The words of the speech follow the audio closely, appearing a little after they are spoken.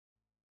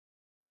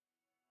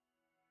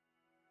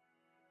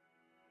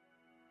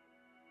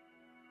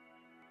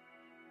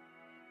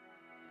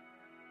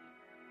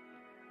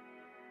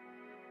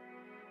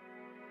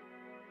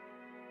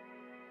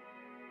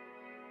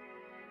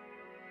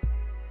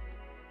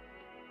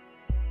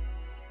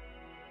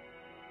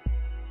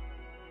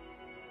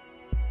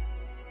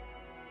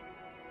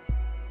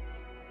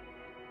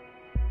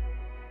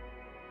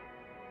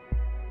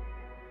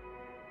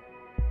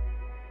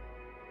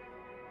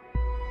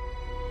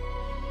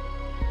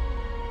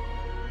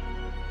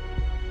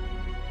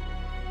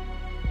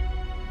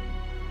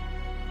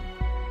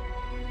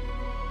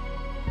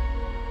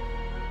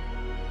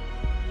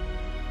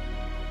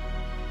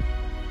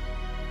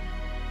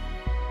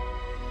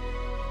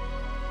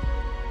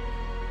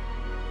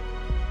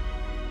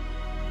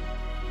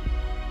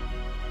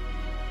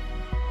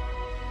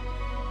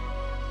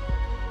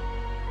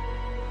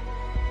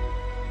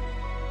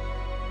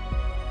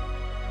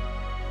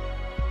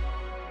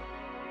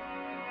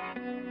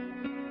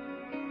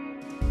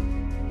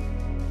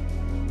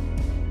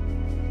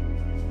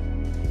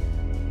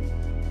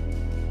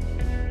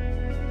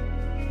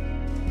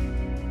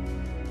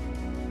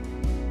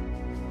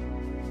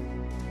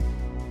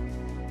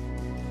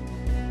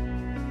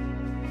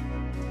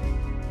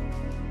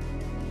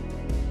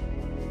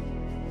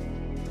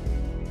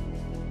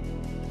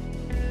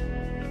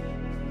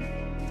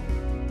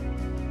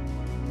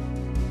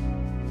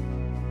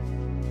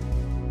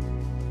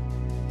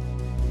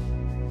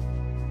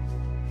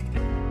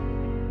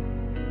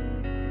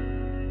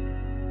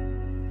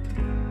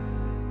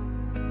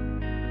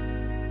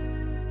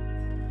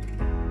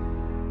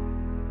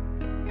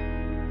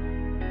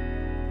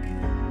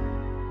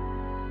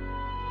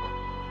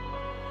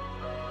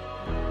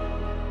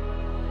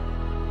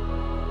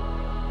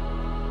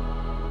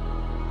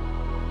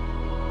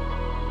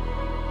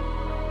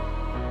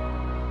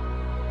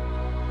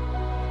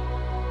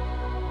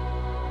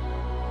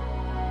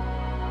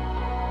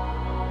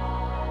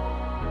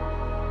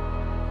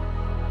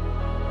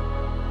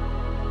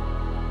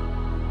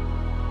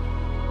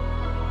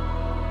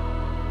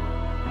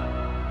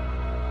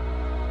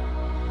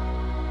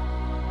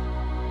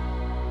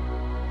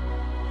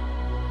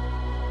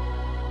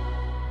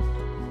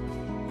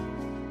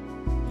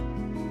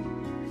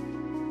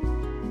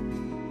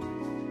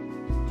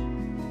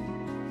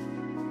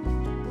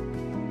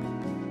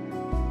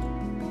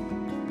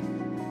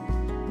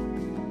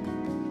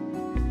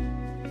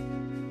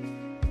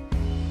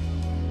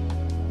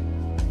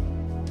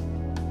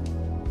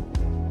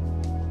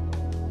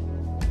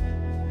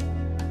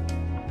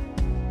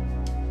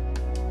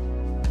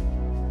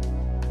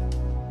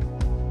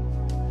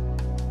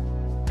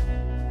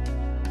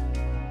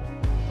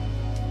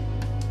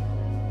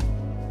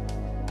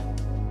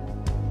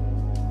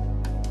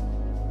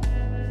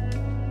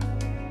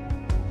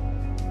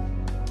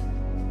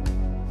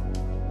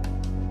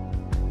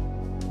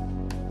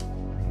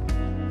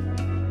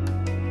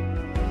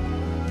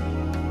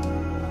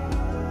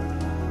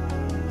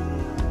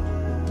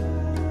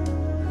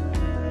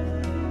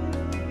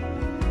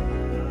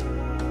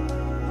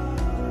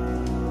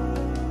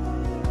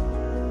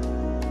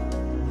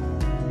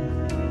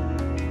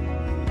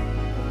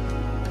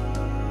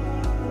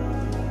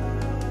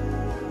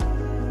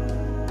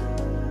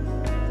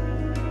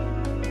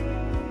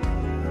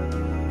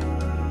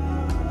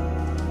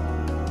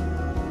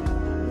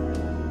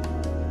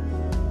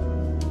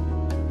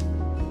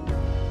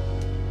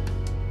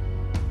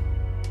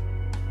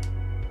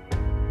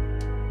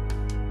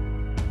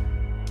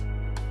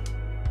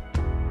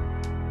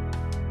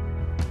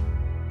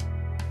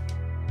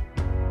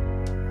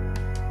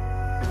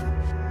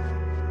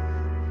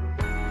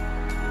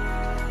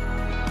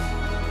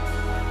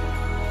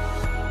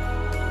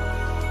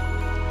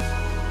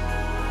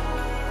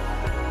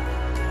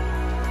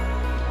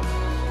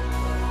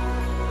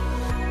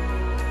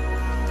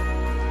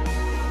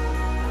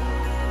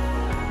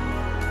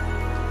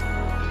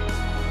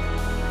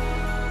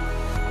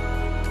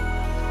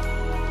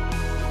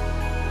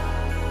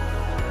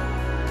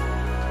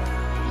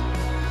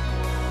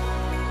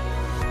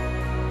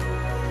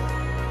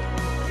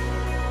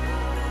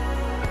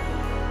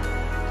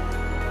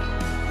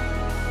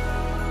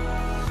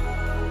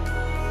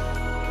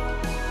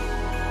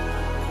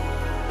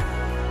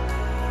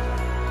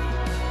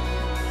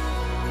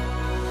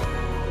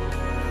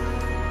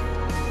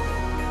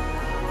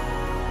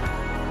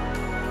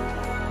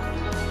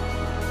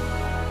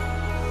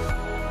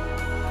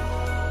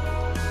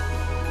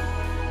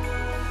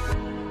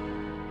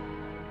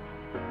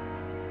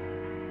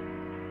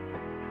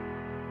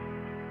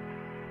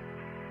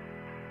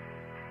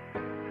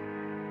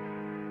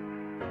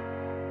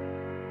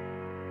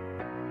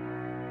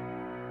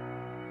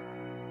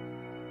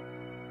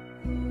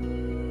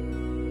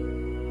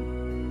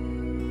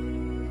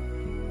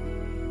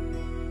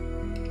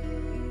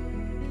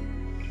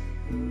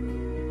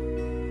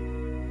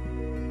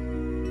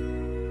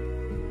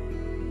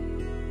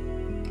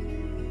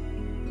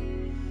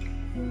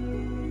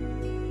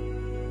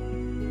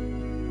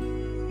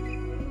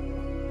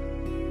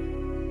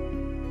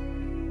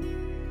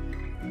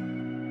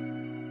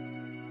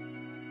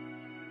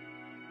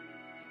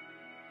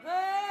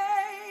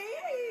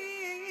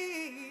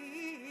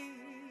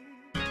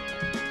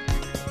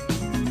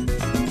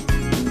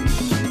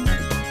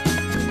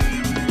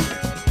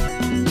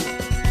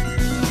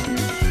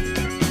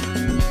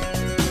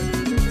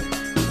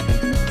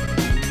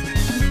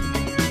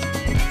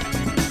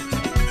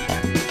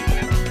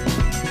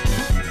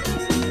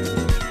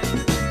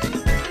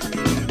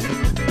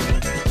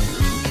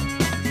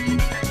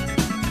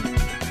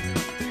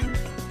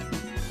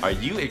Are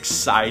you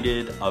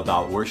excited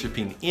about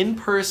worshiping in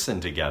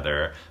person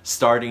together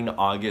starting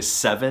August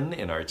 7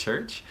 in our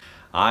church?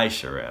 I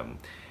sure am.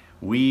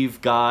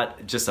 We've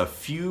got just a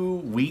few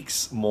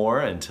weeks more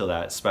until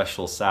that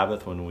special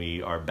Sabbath when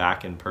we are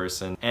back in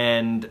person.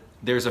 And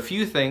there's a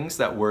few things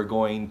that we're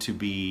going to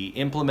be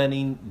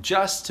implementing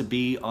just to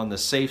be on the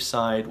safe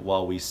side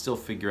while we still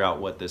figure out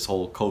what this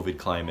whole COVID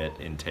climate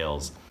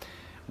entails.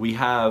 We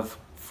have,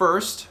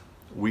 first,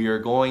 we are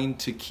going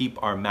to keep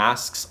our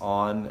masks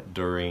on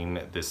during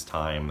this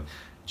time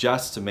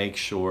just to make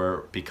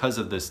sure, because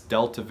of this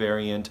Delta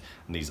variant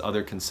and these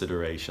other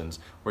considerations,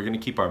 we're going to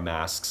keep our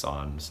masks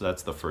on. So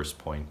that's the first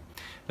point.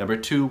 Number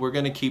two, we're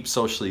going to keep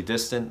socially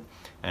distant,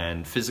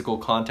 and physical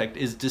contact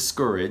is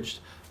discouraged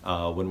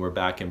when we're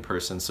back in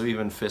person. So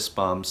even fist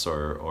bumps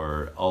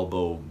or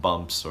elbow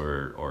bumps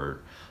or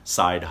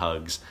side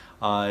hugs,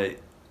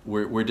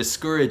 we're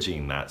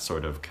discouraging that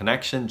sort of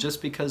connection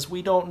just because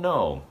we don't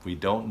know. We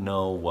don't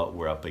know what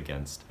we're up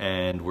against.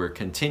 And we're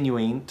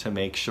continuing to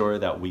make sure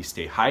that we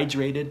stay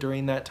hydrated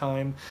during that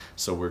time.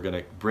 So we're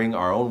gonna bring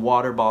our own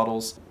water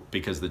bottles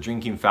because the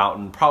drinking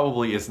fountain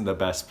probably isn't the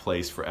best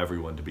place for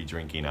everyone to be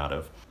drinking out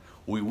of.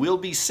 We will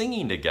be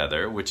singing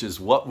together, which is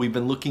what we've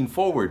been looking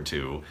forward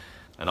to.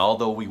 And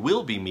although we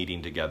will be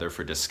meeting together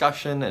for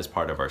discussion as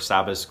part of our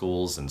Sabbath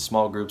schools and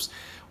small groups,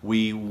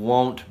 we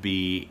won't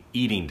be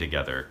eating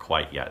together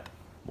quite yet.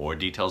 More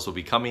details will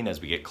be coming as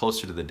we get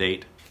closer to the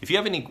date. If you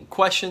have any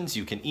questions,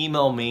 you can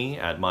email me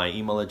at my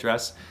email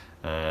address,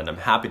 and I'm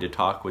happy to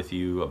talk with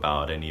you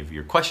about any of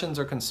your questions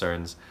or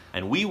concerns.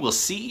 And we will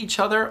see each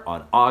other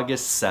on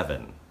August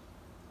 7.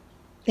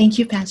 Thank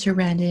you, Pastor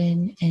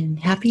Branden, and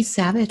happy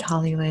Sabbath,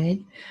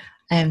 Hollywood.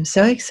 I'm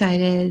so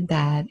excited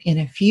that in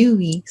a few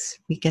weeks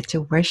we get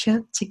to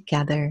worship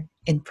together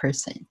in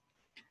person.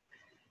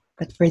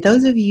 But for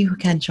those of you who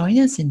can't join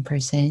us in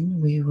person,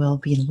 we will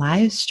be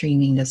live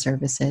streaming the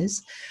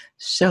services.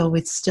 So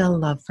we'd still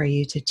love for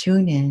you to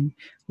tune in,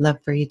 love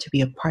for you to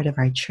be a part of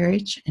our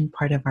church and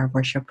part of our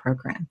worship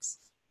programs.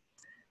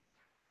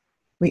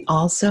 We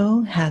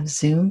also have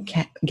Zoom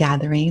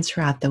gatherings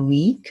throughout the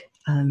week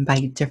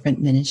by different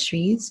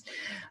ministries.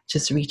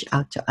 Just reach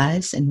out to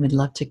us and we'd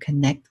love to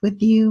connect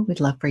with you.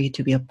 We'd love for you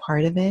to be a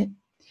part of it.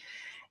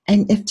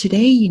 And if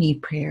today you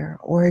need prayer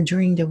or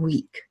during the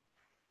week,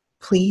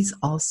 please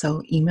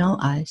also email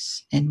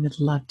us and we'd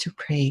love to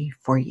pray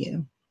for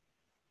you.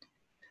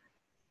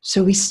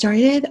 So we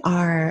started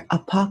our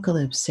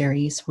Apocalypse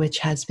series, which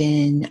has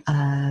been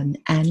an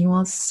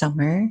annual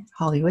summer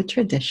Hollywood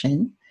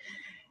tradition.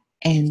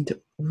 And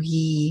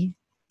in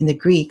the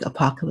Greek,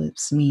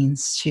 apocalypse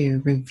means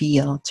to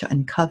reveal, to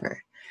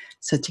uncover.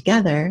 So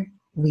together,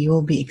 we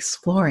will be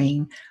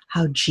exploring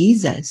how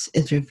Jesus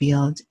is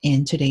revealed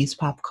in today's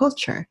pop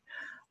culture,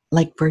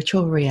 like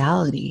virtual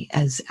reality,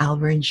 as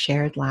Albert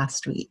shared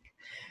last week,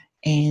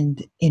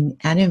 and in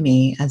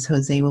anime, as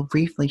Jose will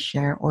briefly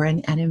share, or an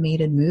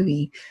animated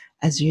movie,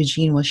 as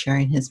Eugene will share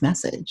in his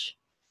message.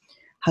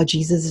 How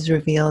Jesus is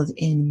revealed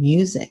in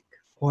music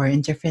or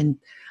in different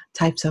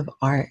types of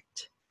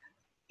art,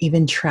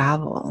 even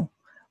travel,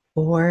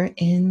 or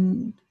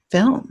in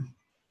film.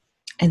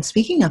 And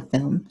speaking of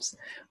films,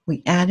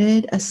 we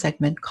added a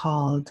segment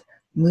called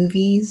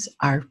Movies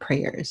Are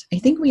Prayers. I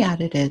think we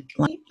added it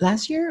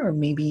last year or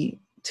maybe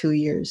 2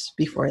 years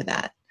before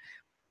that.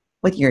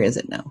 What year is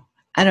it now?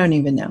 I don't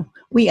even know.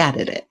 We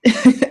added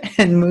it.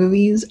 And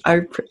Movies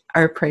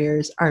Are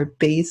Prayers are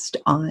based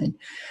on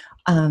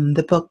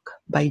the book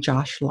by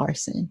Josh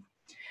Larsen.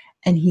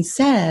 And he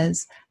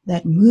says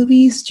that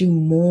movies do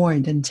more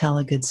than tell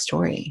a good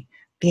story.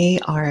 They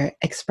are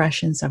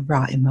expressions of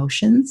raw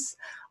emotions,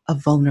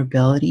 of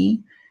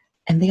vulnerability,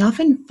 and they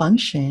often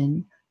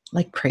function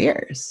like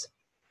prayers,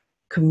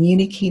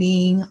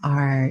 communicating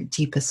our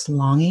deepest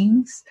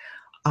longings,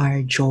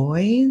 our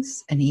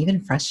joys, and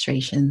even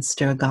frustrations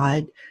to a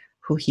God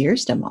who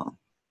hears them all.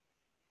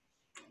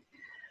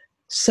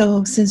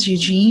 So since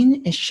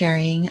Eugene is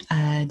sharing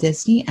a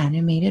Disney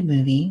animated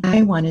movie,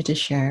 I wanted to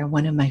share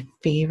one of my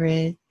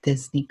favorite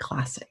Disney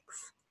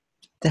classics,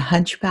 The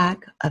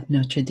Hunchback of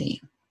Notre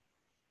Dame.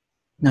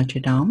 Notre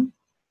Dame?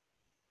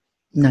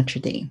 Notre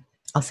Dame.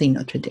 I'll say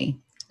Notre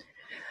Dame.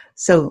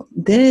 So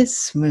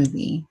this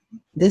movie,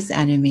 this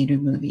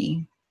animated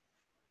movie,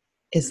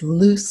 is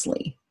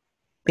loosely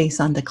based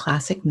on the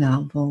classic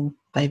novel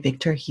by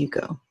Victor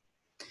Hugo.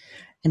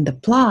 And the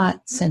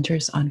plot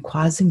centers on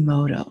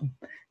Quasimodo,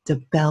 the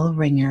bell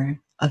ringer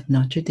of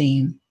Notre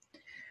Dame,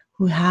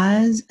 who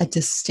has a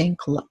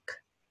distinct look.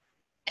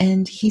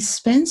 And he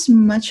spends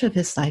much of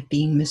his life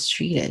being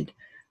mistreated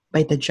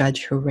by the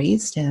judge who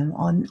raised him,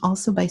 and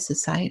also by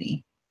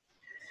society.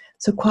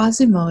 So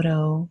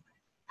Quasimodo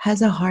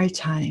has a hard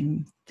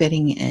time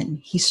fitting in.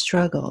 He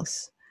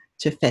struggles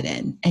to fit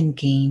in and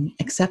gain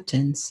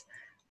acceptance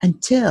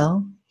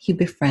until he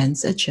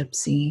befriends a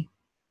gypsy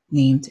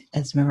named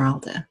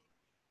Esmeralda.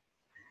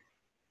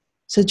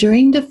 So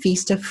during the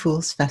Feast of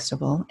Fools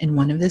festival, in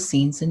one of the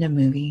scenes in the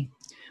movie,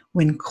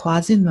 when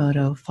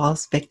Quasimodo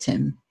falls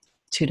victim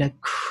to the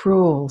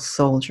cruel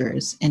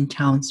soldiers and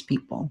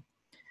townspeople,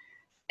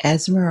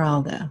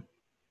 Esmeralda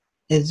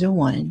is the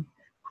one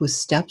who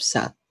steps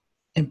up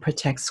and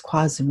protects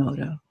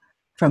Quasimodo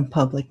from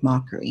public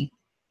mockery.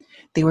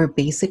 They were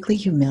basically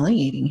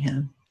humiliating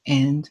him,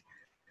 and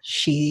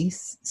she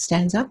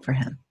stands up for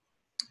him.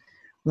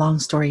 Long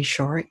story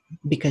short,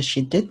 because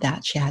she did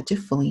that, she had to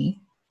flee.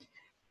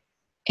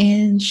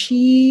 And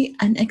she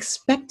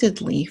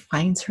unexpectedly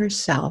finds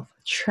herself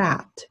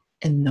trapped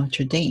in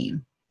Notre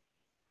Dame,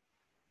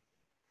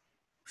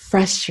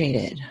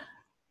 frustrated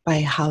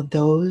by how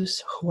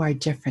those who are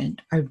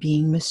different are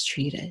being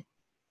mistreated,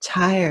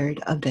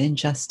 tired of the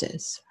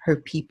injustice her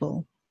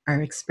people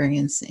are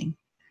experiencing.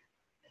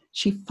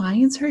 She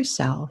finds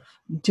herself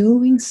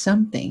doing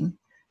something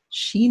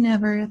she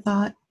never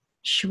thought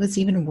she was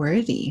even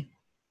worthy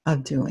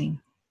of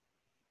doing: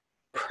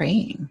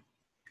 praying.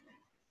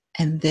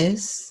 And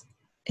this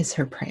is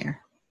her prayer.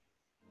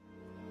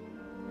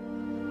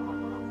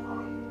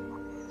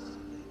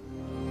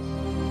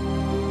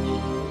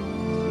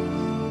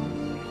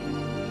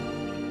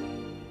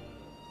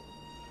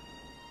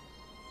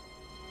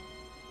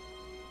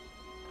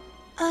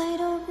 I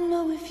don't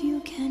know if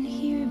you can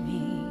hear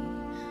me,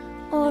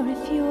 or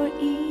if you're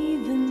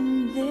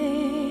even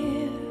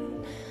there.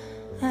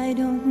 I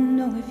don't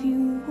know if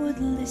you would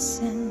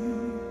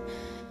listen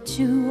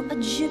to a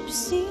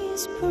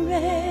gypsy's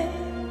prayer.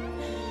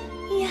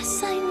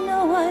 Yes, I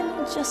know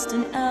I'm just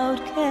an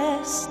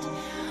outcast.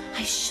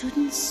 I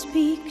shouldn't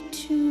speak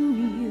to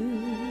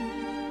you.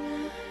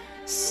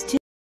 Still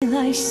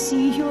I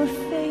see your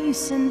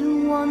face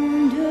and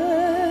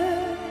wonder,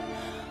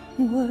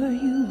 were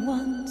you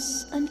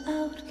once an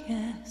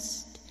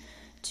outcast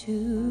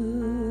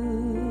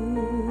too?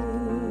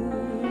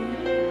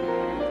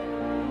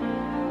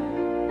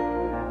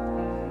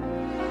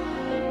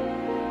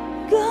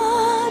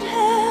 God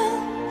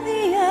help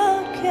the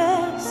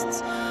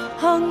outcasts,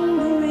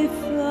 hungry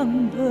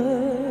from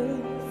birth.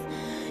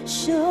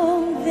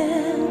 Show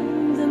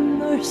them the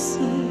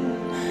mercy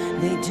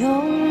they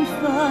don't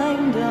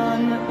find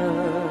on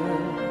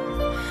earth.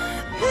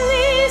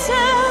 Please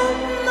help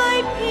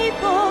my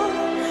people,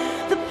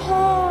 the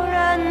poor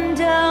and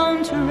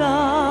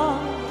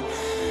downtrodden.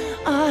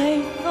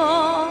 I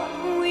thought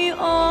we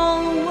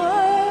all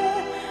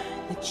were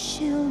the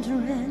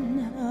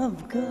children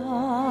of God.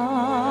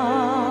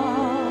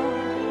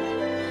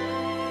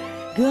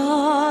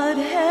 God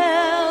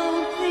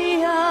help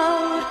the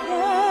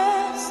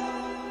outcast,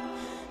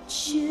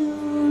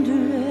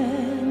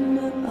 children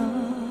of God.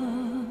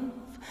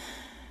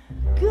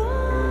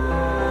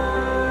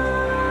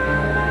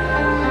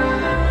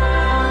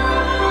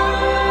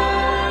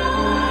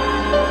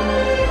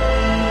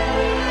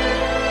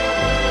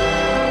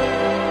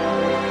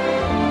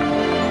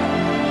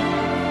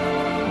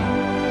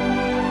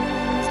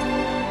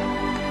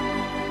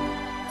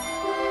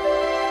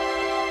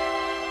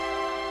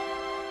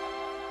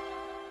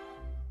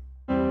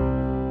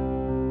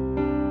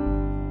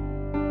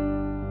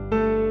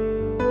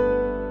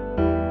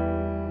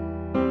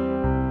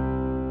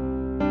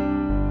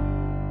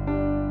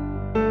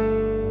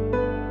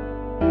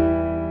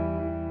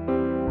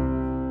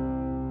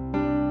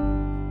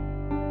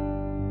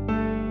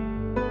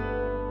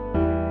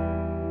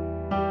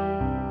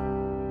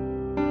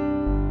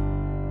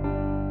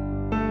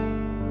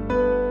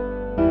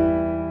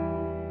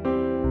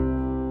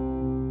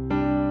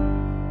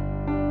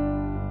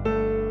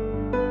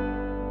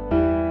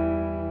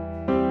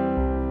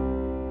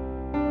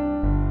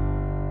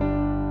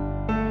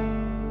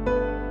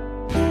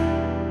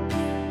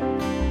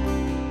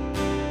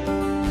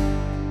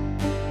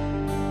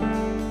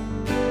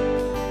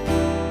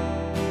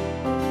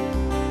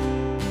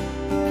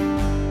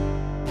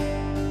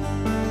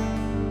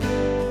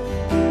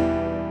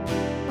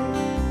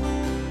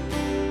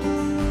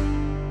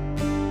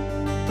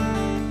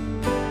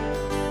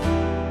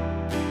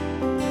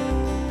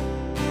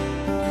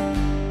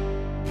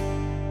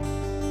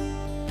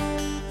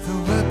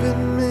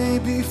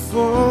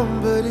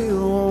 But it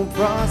won't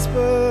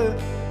prosper.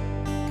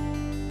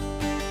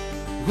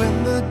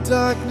 When the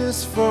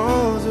darkness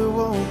falls, it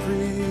won't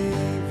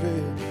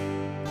prevail.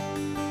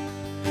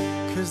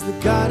 'Cause the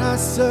God I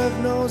serve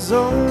knows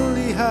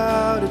only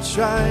how to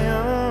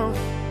triumph.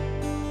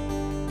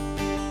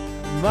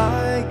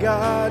 My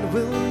God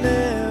will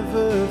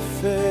never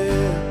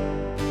fail.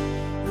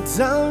 And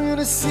I'm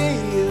gonna see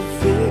a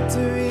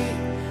victory.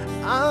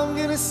 I'm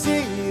gonna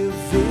see a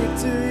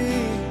victory.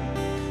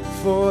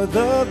 For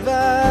the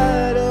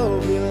battle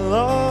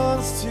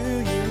belongs to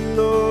you,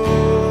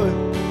 Lord.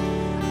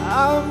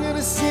 I'm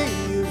gonna see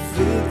your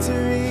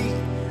victory.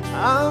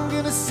 I'm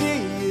gonna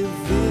see your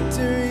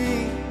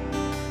victory.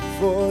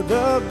 For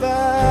the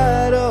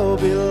battle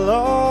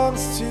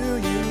belongs to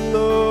you,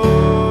 Lord.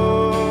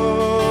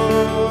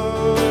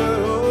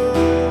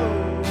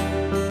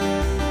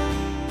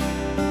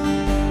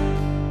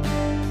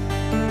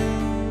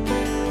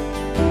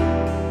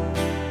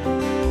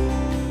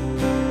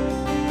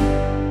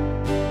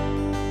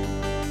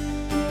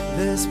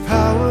 There's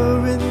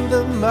power in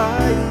the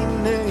mighty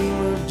name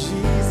of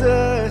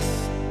Jesus.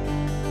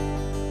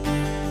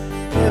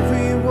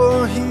 Every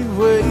war he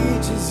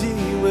wages, he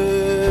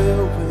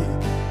will win.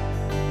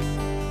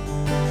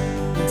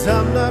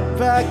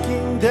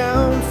 backing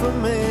down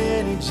from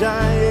any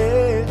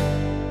giant.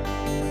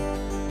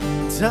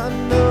 I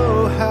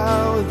know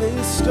how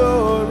this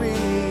story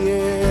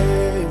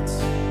ends.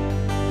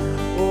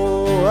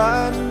 Oh,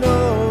 I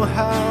know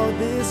how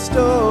this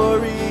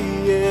story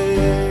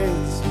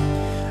ends.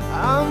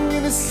 I'm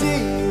gonna see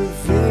a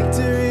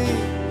victory.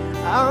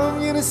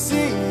 I'm gonna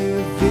see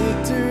a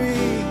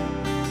victory.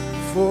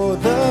 For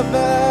the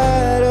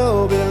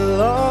battle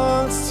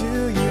belongs to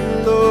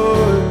you,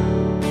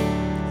 Lord.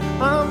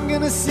 I'm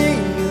gonna see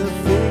a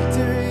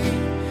victory.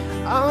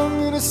 I'm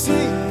gonna see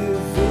a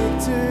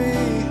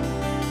victory.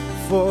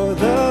 For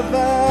the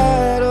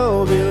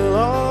battle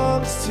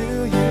belongs to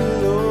you,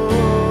 Lord.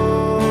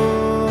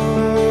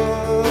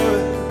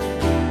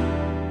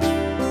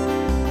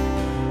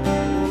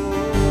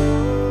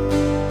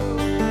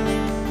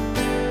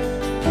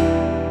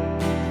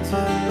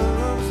 Battle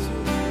belongs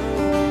to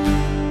you,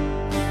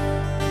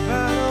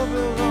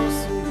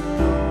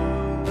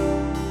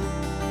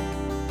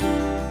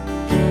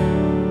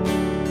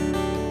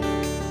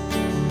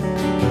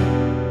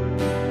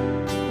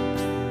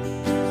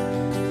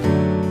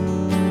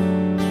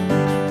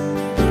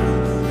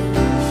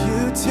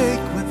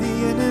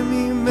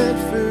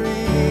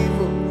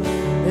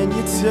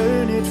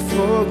 turn it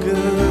for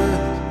good.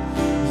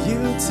 You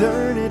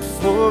turn it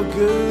for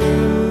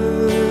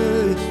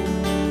good.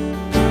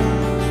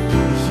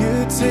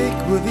 You take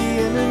what the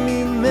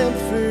enemy meant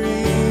for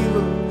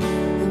evil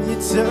and you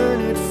turn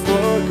it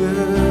for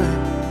good.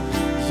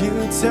 You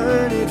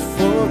turn it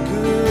for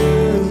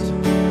good.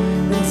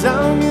 And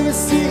I'm gonna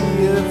see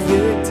a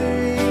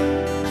victory.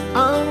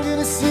 I'm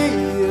gonna see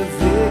a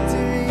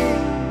victory.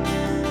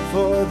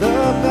 For the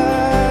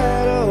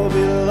battle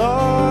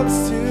belongs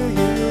to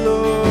you,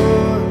 Lord.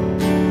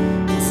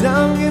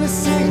 I'm gonna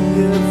see a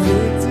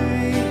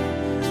victory.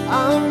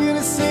 I'm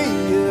gonna see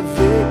a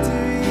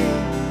victory.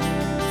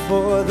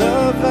 For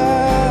the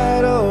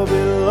battle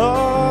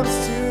belongs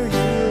to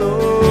you,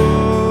 Lord.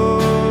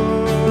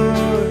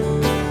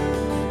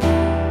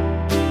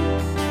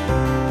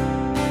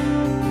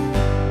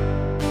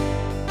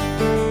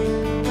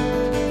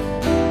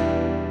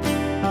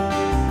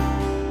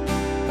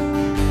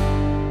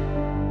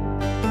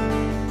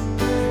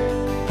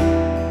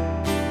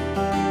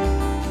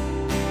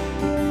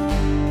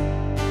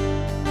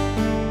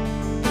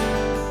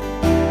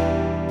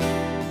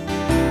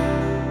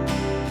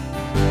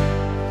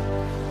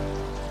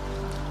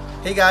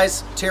 Hey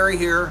guys, Terry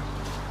here.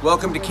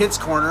 Welcome to Kids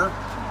Corner.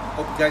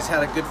 Hope you guys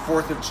had a good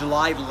 4th of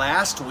July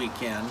last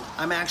weekend.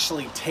 I'm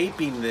actually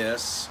taping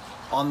this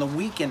on the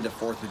weekend of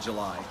 4th of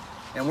July.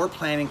 And we're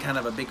planning kind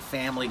of a big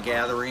family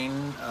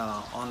gathering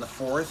on the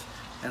 4th.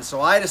 And so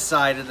I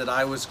decided that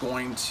I was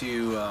going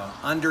to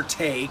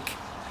undertake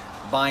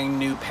buying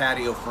new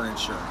patio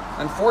furniture.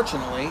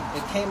 Unfortunately,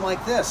 it came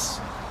like this,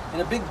 in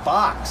a big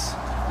box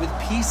with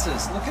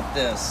pieces. Look at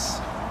this.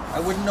 I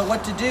wouldn't know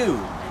what to do.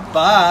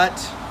 But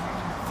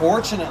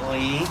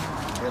fortunately,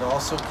 it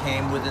also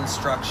came with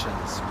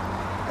instructions.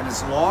 And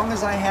as long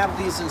as I have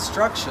these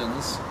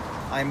instructions,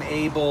 I'm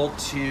able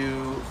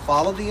to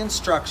follow the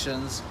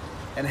instructions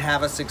and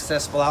have a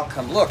successful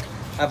outcome. Look,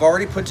 I've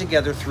already put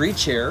together 3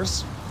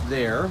 chairs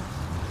there.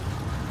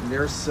 And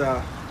there's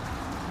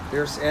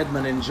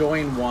Edmund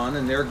enjoying one,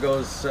 and there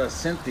goes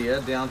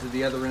Cynthia down to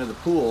the other end of the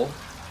pool.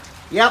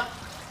 Yep,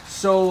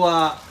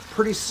 so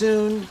pretty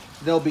soon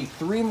there'll be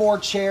 3 more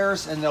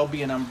chairs and there'll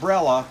be an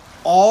umbrella,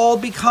 all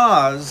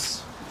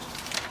because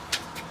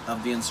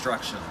of the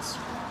instructions.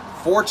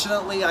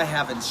 Fortunately, I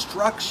have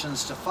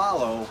instructions to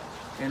follow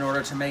in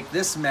order to make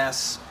this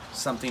mess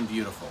something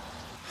beautiful.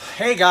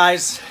 Hey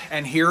guys,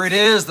 and here it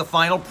is, the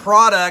final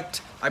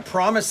product. I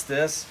promised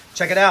this.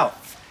 Check it out.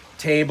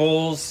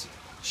 Tables,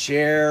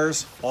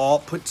 chairs, all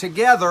put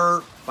together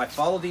if I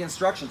follow the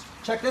instructions.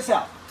 Check this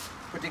out.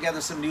 Put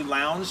together some new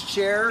lounge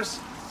chairs,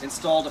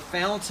 installed a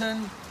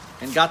fountain,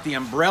 and got the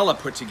umbrella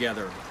put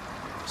together.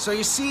 So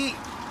you see,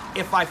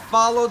 if I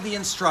follow the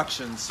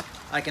instructions,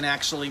 I can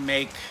actually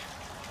make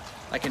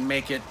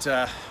it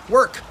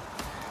work.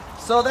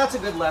 So that's a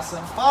good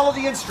lesson. Follow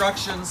the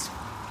instructions,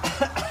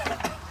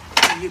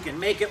 and you can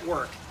make it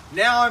work.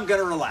 Now I'm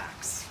gonna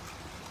relax.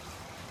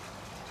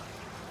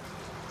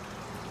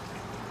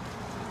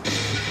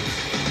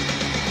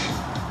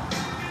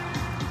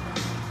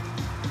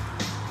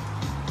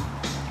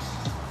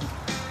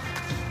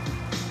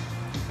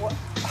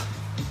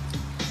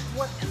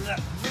 What in the...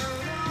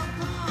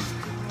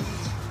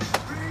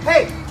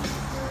 Hey!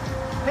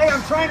 Hey,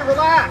 I'm trying to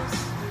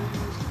relax!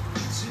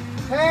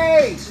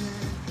 Hey!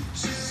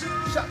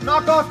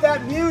 Knock off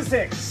that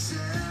music!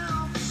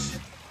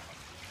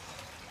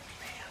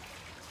 Man,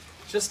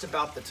 just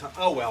about the time.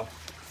 Oh well,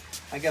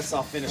 I guess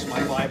I'll finish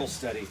my Bible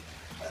study.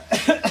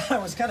 I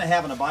was kind of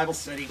having a Bible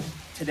study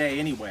today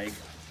anyway.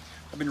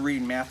 I've been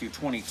reading Matthew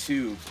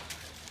 22.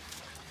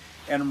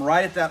 And I'm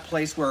right at that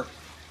place where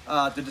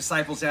the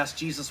disciples asked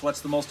Jesus,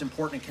 what's the most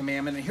important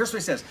commandment? And here's what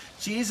he says.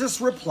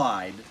 Jesus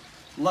replied,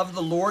 love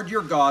the Lord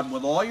your God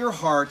with all your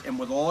heart and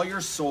with all your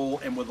soul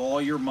and with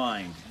all your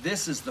mind.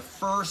 This is the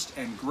first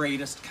and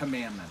greatest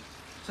commandment.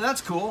 So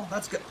that's cool.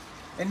 That's good.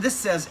 And this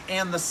says,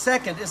 and the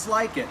second is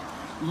like it.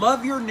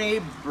 Love your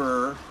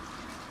neighbor.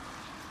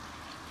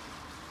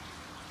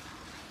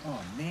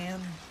 Oh man,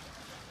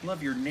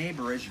 love your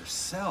neighbor as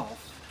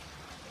yourself.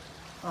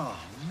 Oh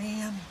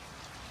man.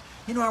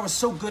 You know, I was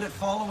so good at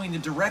following the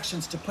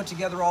directions to put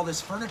together all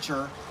this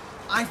furniture,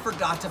 I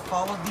forgot to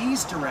follow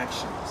these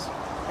directions.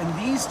 And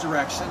these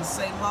directions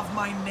say, love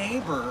my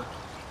neighbor.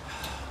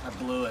 I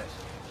blew it.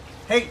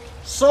 Hey,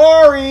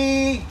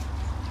 sorry!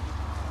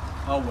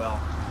 Oh well,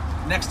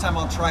 next time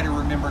I'll try to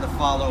remember to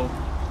follow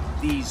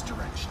these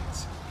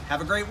directions.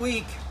 Have a great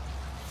week.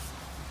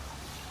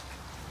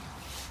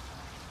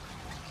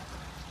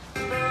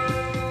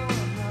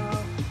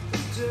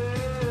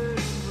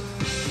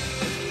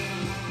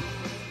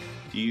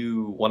 Do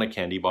you want a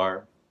candy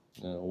bar?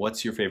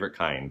 What's your favorite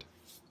kind?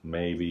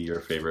 Maybe your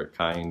favorite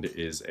kind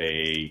is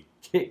a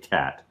Kit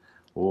Kat.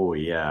 Oh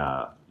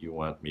yeah, you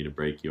want me to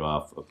break you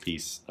off a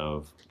piece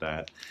of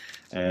that.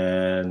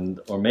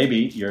 Or maybe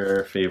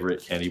your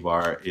favorite candy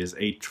bar is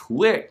a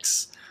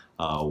Twix.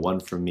 One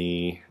for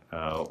me,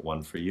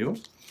 one for you.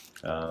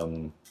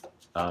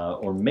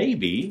 Or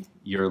maybe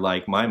you're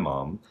like my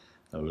mom,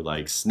 who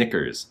likes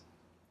Snickers.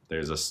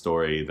 There's a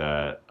story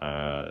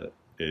that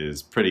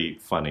is pretty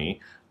funny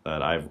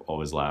that I've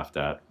always laughed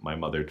at. My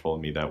mother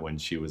told me that when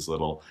she was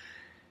little,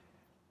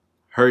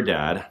 her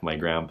dad, my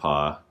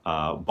grandpa,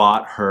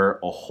 bought her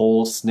a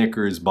whole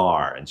Snickers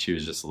bar, and she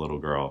was just a little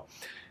girl.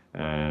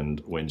 And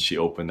when she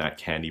opened that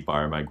candy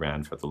bar, my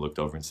grandfather looked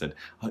over and said,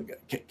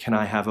 "Can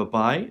I have a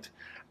bite?"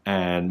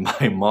 And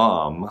my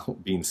mom,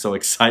 being so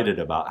excited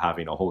about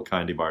having a whole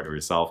candy bar to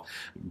herself,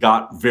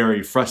 got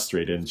very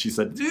frustrated, and she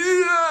said,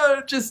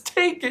 "Just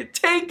take it,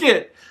 take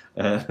it!"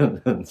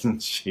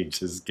 And she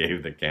just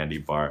gave the candy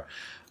bar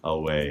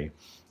away.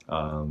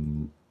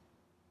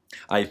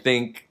 I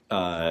think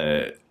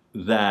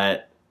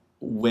that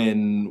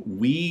when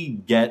we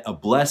get a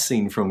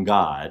blessing from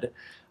God,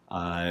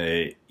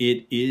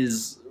 it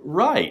is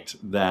right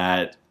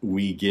that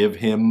we give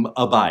Him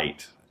a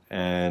bite.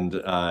 And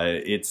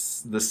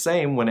it's the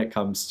same when it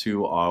comes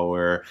to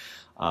our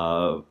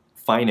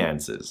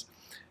finances.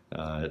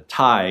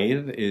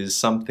 Tithe is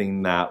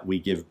something that we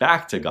give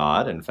back to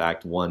God. In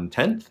fact,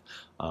 1/10,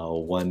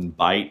 1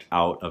 bite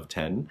out of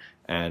 10,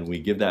 and we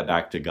give that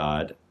back to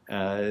God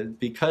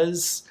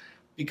because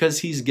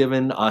He's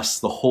given us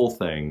the whole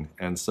thing,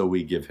 and so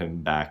we give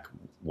Him back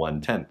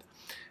 1/10.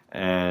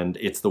 And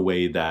it's the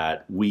way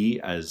that we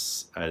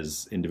as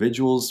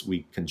individuals,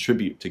 we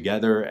contribute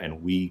together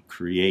and we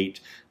create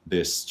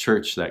this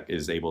church that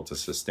is able to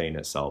sustain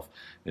itself.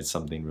 It's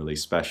something really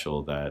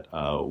special that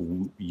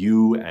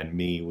you and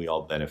me, we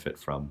all benefit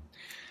from.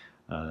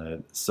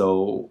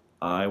 So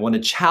I want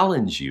to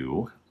challenge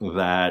you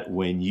that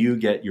when you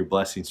get your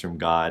blessings from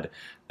God,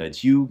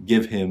 that you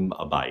give Him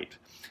a bite.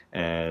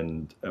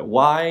 And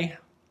why?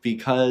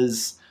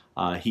 Because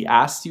He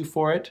asked you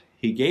for it.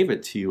 He gave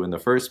it to you in the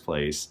first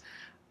place,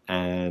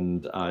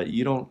 and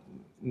you don't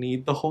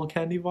need the whole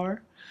candy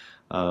bar.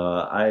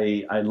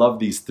 I love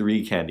these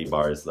 3 candy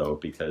bars though,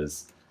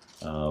 because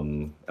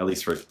at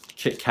least for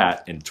Kit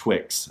Kat and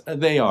Twix,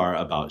 they are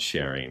about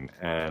sharing.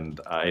 And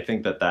I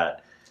think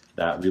that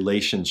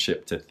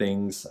relationship to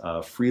things,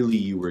 freely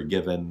you were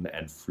given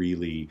and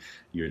freely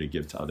you're to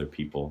give to other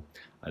people.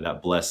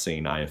 That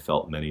blessing I have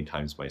felt many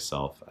times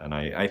myself, and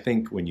I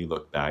think when you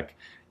look back,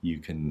 you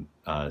can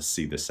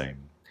see the same.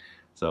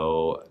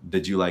 So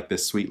did you like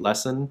this sweet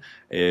lesson?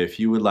 If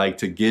you would like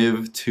to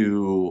give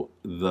to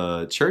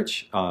the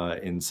church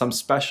in some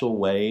special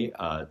way,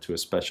 to a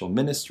special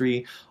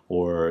ministry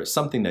or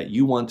something that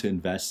you want to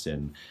invest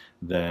in,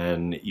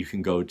 then you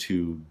can go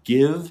to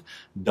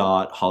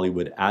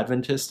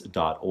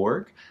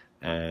give.hollywoodadventist.org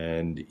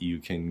and you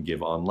can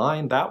give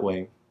online that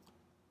way.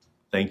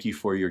 Thank you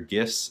for your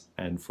gifts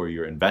and for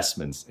your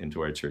investments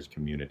into our church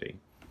community.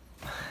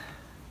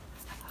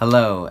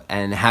 Hello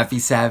and happy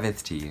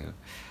Sabbath to you.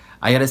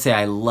 I gotta say,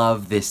 I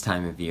love this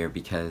time of year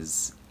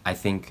because I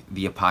think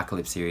the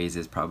Apocalypse series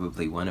is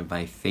probably one of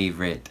my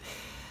favorite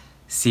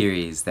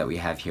series that we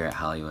have here at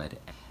Hollywood.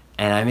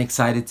 And I'm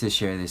excited to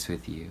share this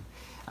with you.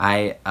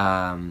 I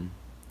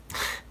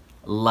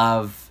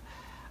love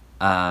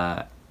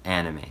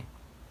anime.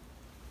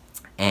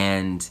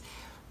 And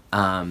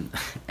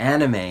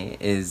anime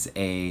is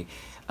a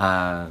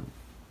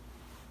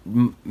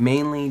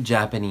mainly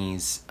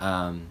Japanese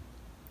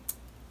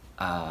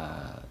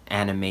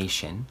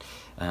animation.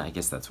 I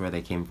guess that's where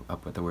they came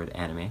up with the word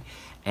anime.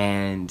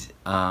 And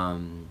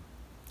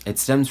it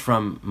stems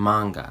from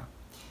manga.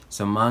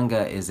 So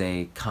manga is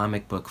a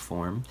comic book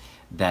form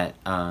that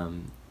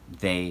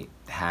they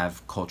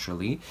have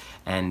culturally,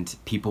 and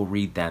people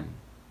read them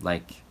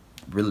like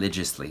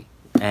religiously.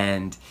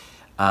 And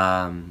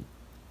then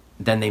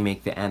they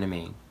make the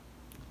anime.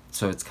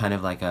 So it's kind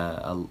of like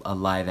a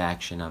live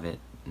action of it.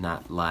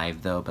 Not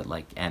live though, but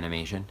like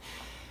animation.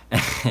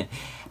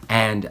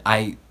 And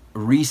I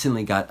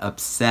recently got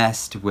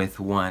obsessed with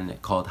one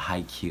called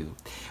Haikyuu,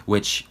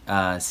 which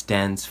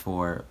stands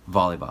for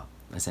volleyball,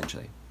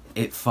 essentially.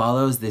 It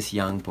follows this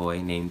young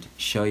boy named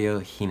Shoyo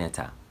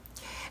Hinata.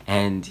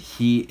 And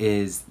he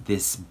is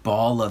this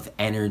ball of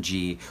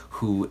energy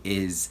who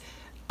is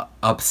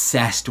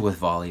obsessed with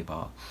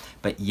volleyball,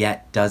 but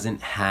yet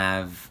doesn't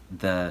have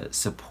the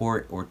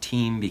support or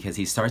team, because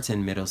he starts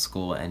in middle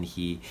school and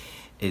he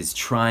is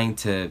trying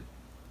to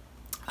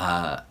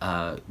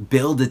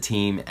build a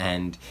team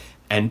and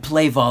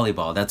play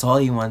volleyball. That's all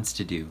he wants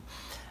to do.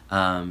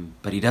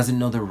 But he doesn't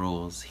know the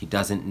rules. He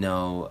doesn't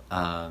know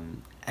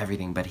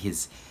everything. But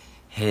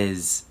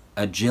his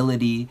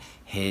agility,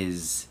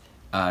 his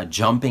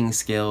jumping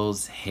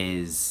skills,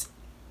 his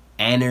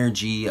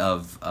energy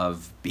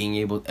of being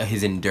able,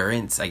 his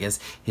endurance, I guess,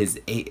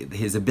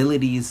 his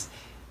abilities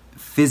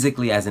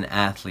physically as an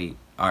athlete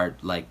are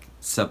like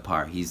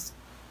subpar. He's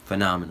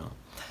phenomenal.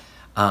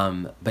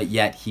 But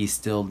yet he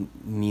still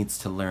needs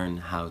to learn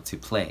how to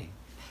play.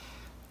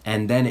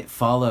 And then it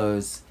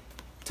follows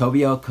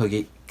Tobio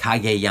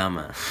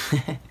Kageyama.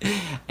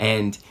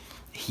 And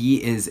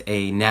he is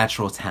a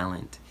natural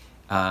talent.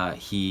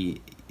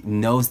 He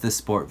knows the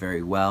sport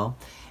very well,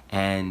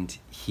 and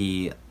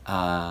he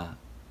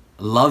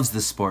loves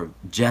the sport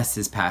just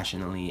as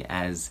passionately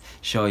as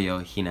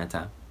Shoyo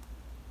Hinata.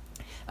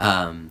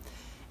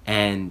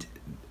 And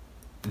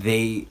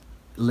they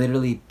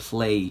literally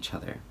play each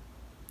other.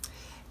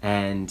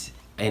 And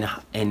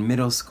in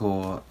middle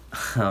school,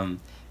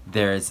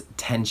 there's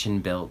tension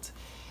built,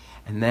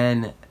 and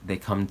then they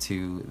come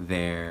to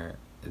their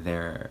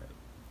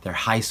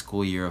high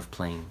school year of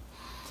playing,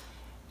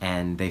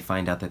 and they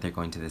find out that they're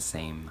going to the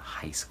same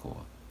high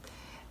school.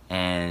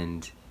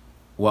 And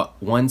what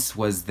once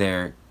was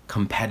their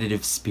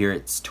competitive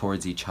spirits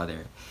towards each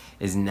other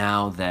is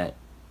now that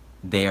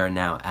they are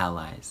now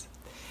allies.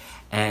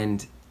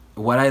 And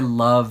what I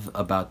love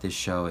about this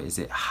show is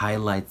it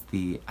highlights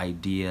the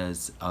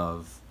ideas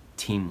of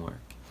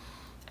teamwork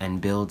and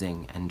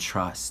building and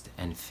trust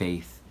and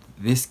faith.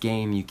 This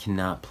game you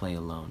cannot play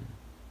alone.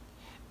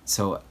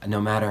 So no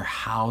matter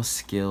how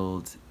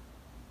skilled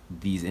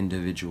these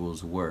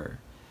individuals were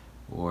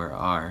or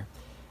are,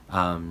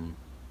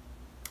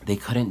 they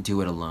couldn't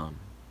do it alone.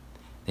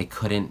 They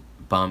couldn't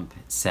bump,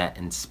 set,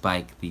 and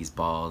spike these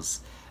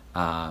balls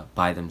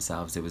by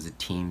themselves. It was a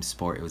team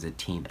sport. It was a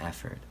team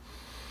effort.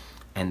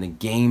 And the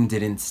game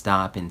didn't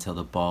stop until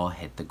the ball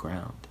hit the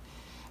ground.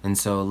 And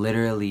so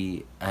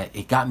literally,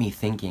 it got me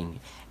thinking,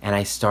 and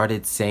I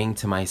started saying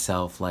to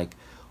myself, like,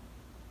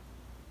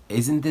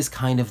 isn't this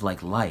kind of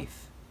like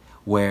life?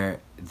 Where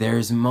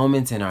there's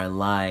moments in our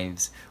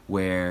lives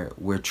where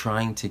we're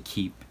trying to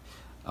keep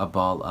a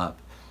ball up,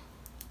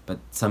 but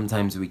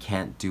sometimes we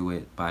can't do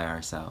it by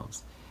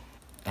ourselves.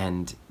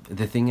 And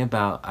the thing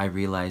about, I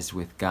realized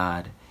with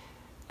God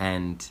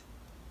and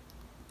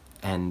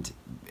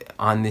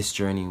on this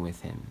journey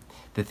with him,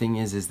 the thing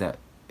is that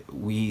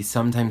we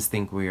sometimes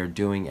think we are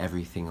doing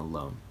everything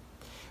alone.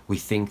 We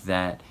think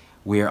that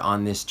we are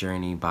on this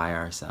journey by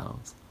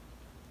ourselves.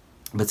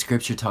 But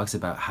scripture talks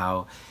about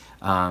how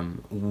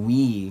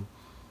we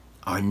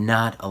are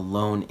not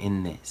alone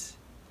in this.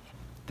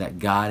 That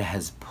God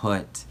has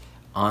put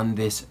on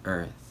this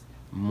earth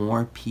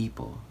more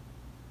people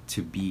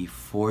to be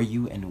for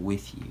you and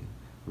with you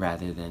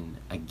rather than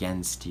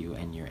against you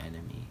and your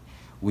enemy.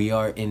 We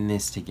are in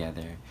this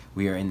together.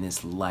 We are in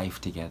this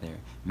life together.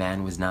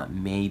 Man was not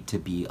made to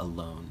be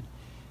alone.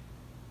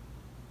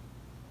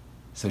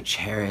 So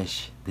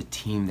cherish the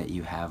team that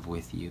you have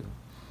with you,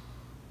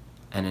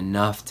 and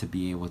enough to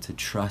be able to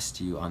trust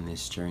you on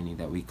this journey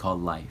that we call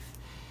life,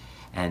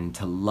 and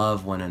to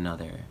love one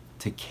another,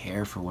 to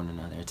care for one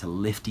another, to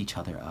lift each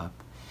other up,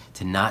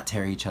 to not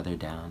tear each other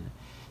down,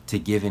 to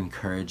give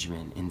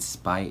encouragement in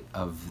spite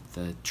of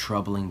the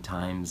troubling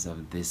times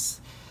of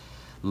this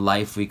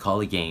life we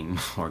call a game,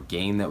 or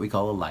game that we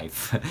call a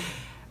life.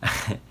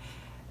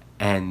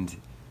 And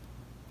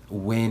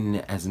win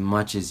as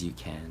much as you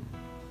can,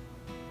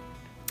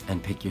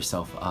 and pick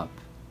yourself up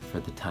for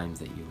the times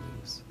that you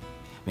lose.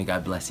 May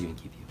God bless you and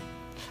keep you.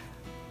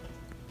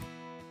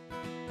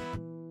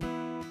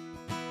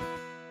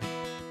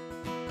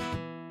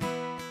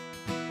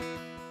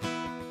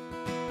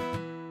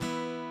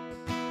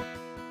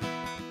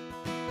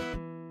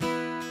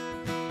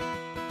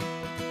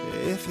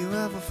 If you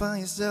ever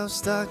find yourself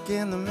stuck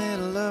in the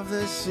middle of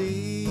the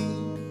sea,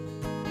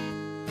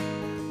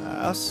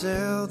 I'll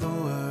sail the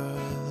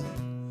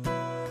world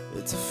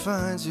to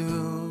find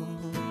you.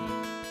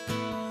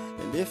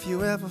 And if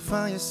you ever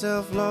find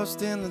yourself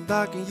lost in the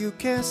dark and you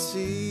can't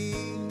see,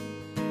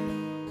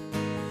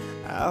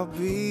 I'll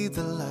be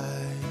the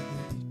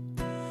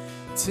light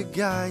to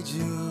guide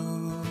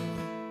you.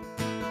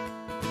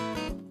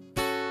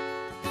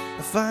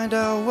 Find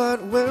out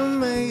what we're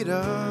made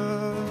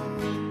of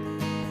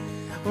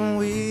when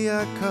we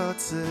are called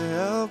to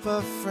help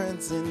our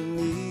friends in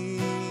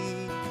need.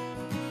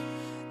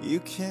 You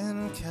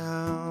can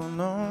count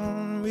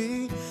on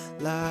me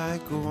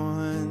like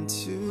 1,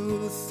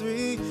 2,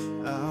 3,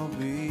 I'll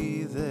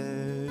be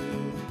there.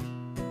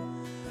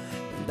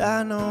 And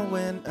I know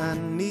when I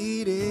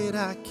need it,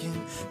 I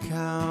can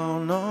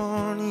count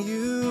on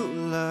you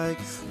like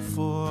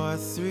 4,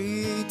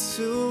 3,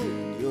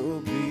 2,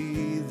 you'll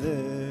be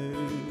there.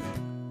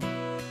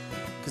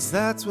 'cause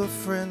that's what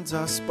friends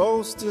are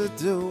supposed to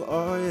do,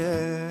 oh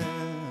yeah.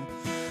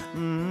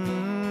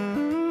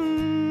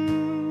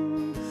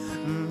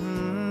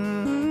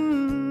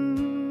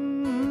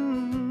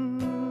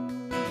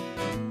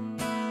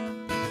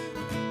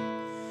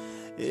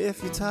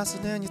 If you're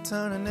tossing and you're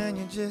turning and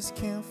you just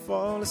can't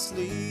fall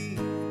asleep,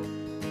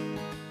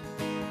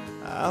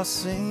 I'll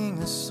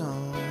sing a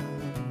song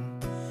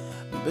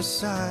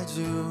beside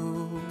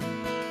you.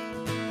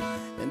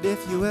 And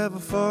if you ever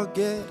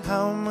forget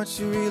how much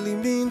you really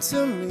mean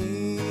to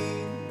me,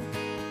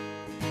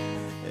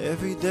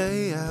 every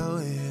day I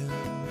will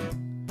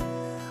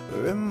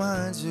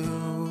remind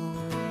you.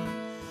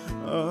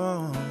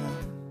 Oh,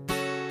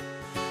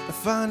 to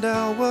find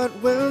out what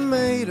we're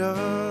made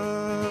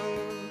of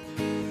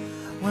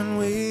when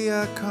we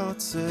are called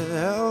to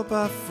help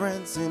our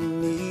friends in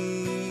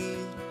need.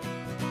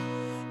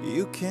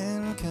 You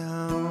can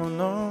count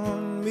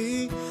on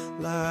me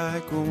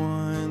like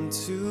 1,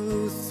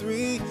 2,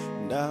 3,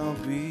 and I'll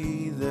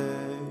be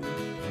there.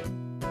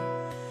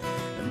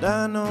 And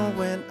I know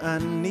when I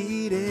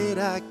need it,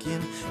 I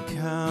can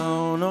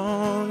count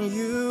on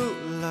you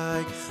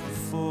like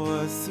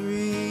 4,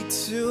 3,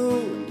 2,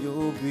 and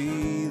you'll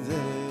be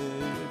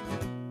there.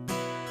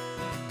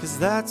 'Cause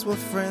that's what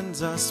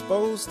friends are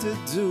supposed to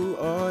do,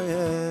 oh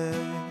yeah.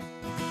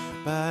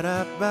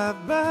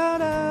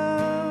 Ba-da-ba-ba-da,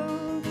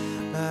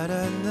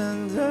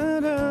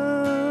 ba-da-da-da-da.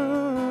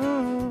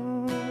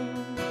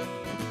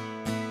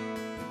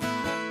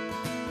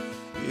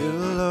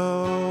 You'll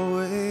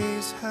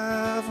always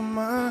have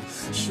my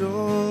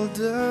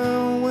shoulder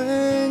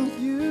when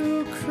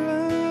you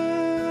cry.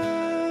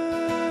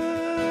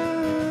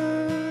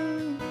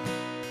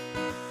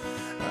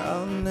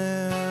 I'll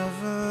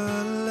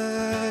never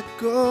let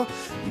go,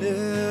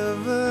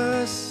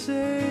 never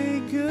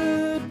say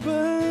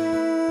goodbye.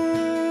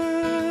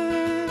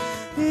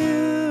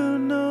 You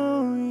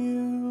know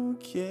you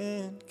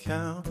can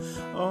count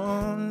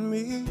on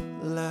me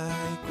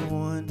like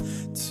 1,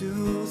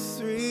 2,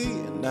 3,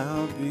 and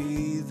I'll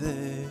be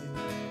there.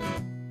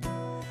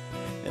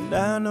 And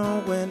I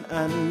know when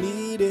I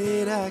need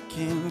it, I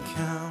can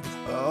count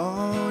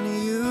on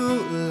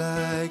you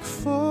like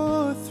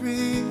 4,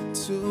 3,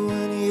 2,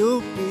 and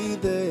you'll be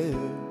there.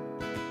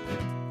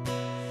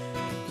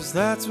 'Cause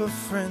that's what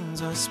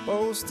friends are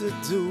supposed to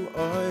do,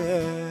 oh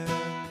yeah.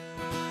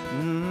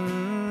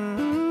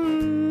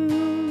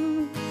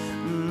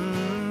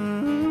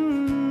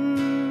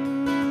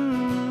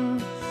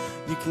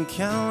 You can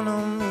count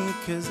on me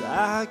 'cause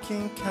I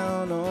can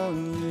count on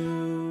you.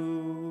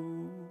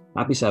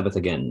 Happy Sabbath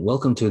again.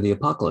 Welcome to the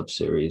Apocalypse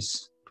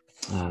series.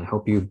 I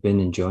hope you've been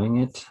enjoying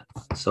it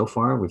so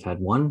far. We've had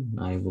one.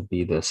 I will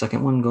be the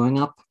second one going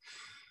up.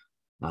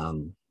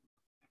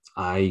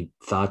 I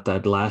thought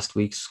that last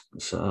week's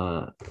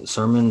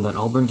sermon that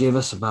Auburn gave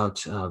us about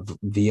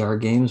VR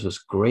games was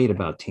great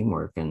about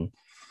teamwork. And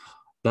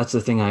that's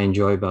the thing I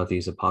enjoy about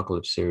these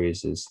Apocalypse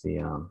series is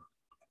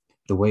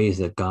the ways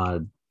that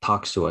God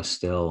talks to us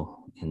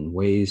still in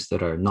ways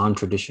that are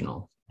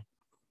non-traditional.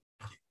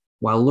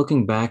 While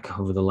looking back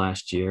over the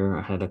last year,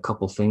 I had a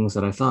couple things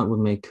that I thought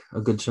would make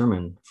a good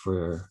sermon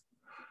for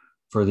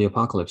the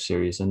Apocalypse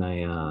series, and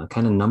I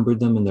kind of numbered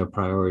them in their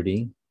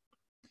priority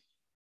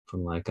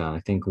from I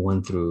think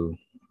 1 through, I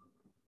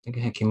think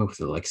I came up with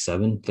like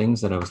 7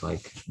 things that I was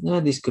like,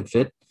 these could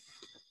fit.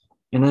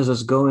 And as I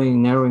was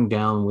narrowing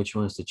down which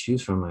ones to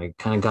choose from, I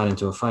kind of got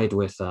into a fight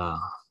with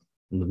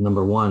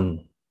number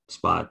 1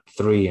 spot,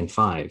 3 and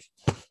 5.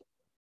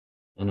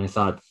 And I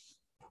thought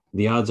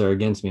the odds are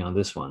against me on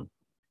this one.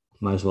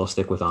 Might as well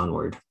stick with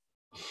Onward.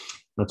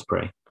 Let's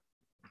pray.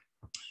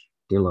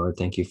 Dear Lord,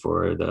 thank you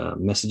for the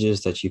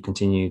messages that you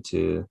continue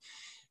to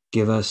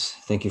give us.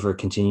 Thank you for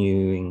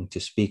continuing to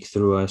speak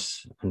through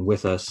us and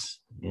with us.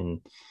 And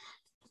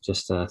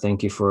just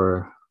thank you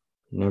for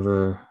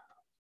never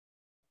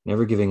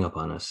giving up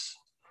on us.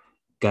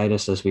 Guide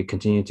us as we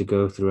continue to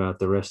go throughout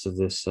the rest of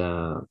this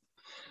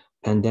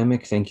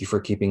pandemic. Thank you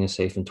for keeping us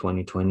safe in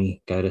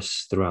 2020. Guide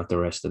us throughout the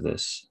rest of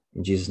this.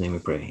 In Jesus' name we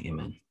pray.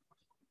 Amen.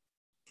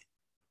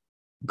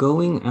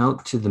 Going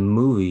out to the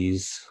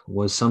movies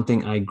was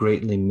something I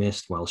greatly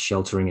missed while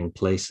sheltering in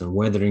place and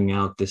weathering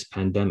out this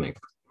pandemic.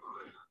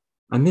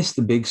 I missed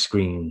the big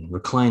screen,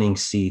 reclining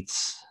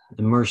seats,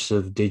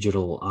 immersive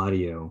digital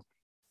audio,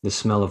 the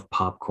smell of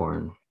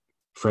popcorn,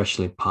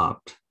 freshly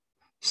popped,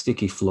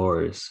 sticky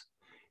floors,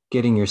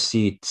 getting your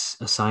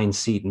assigned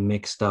seat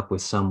mixed up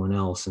with someone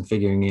else and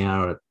figuring it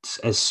out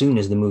as soon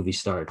as the movie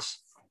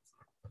starts.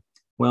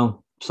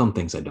 Well, some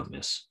things I don't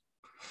miss.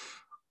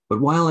 But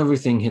while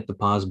everything hit the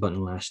pause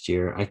button last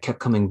year, I kept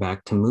coming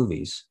back to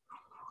movies.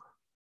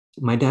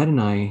 My dad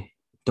and I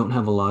don't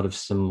have a lot of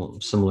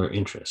similar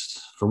interests.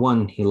 For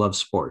one, he loves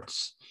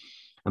sports.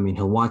 I mean,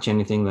 he'll watch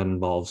anything that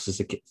involves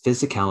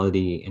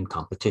physicality and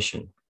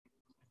competition.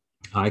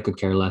 I could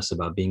care less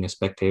about being a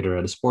spectator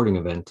at a sporting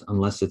event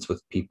unless it's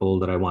with people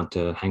that I want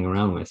to hang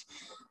around with.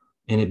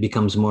 And it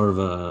becomes more of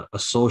a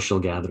social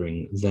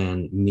gathering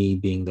than me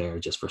being there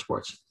just for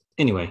sports.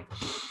 Anyway,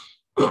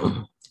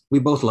 we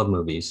both love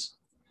movies.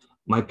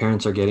 My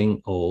parents are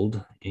getting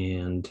old,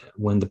 and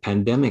when the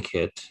pandemic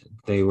hit,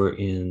 they were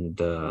in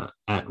the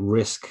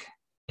at-risk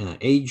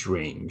age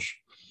range.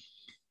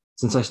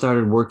 Since I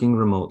started working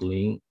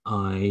remotely,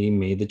 I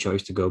made the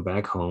choice to go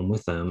back home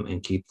with them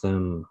and keep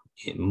them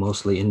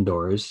mostly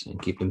indoors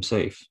and keep them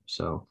safe.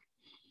 So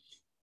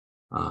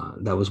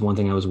that was one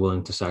thing I was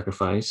willing to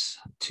sacrifice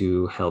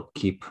to help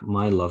keep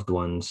my loved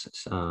ones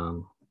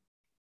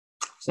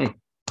safe.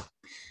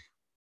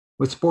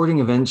 With sporting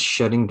events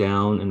shutting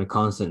down and a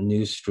constant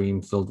news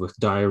stream filled with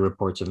dire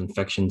reports of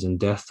infections and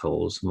death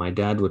tolls, my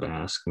dad would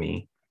ask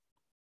me,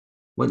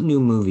 "What new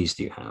movies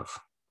do you have?"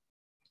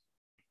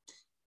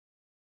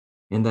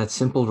 In that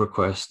simple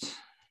request,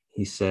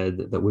 he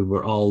said that we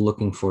were all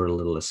looking for a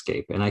little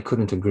escape, and I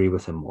couldn't agree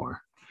with him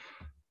more.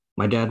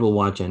 My dad will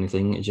watch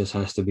anything. It just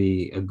has to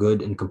be a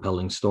good and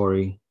compelling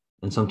story,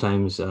 and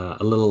sometimes a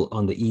little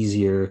on the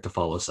easier to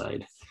follow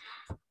side.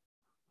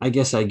 I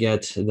guess I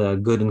get the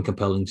good and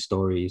compelling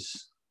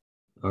stories,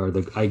 or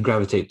I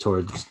gravitate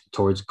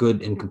towards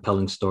good and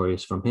compelling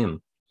stories from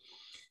him.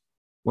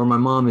 Where my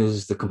mom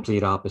is the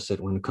complete opposite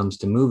when it comes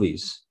to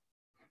movies.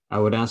 I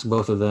would ask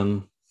both of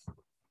them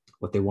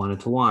what they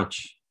wanted to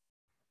watch,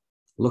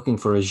 looking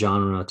for a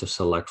genre to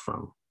select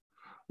from.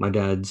 My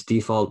dad's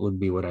default would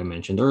be what I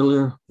mentioned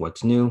earlier,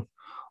 what's new,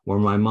 where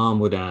my mom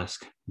would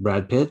ask,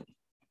 Brad Pitt,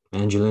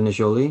 Angelina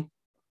Jolie?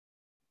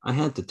 I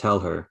had to tell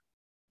her,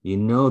 you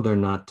know they're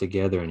not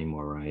together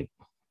anymore, right?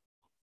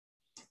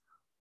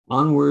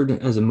 Onward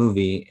as a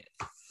movie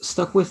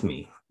stuck with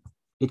me.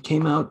 It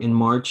came out in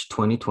March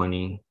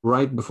 2020,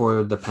 right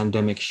before the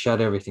pandemic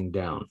shut everything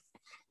down.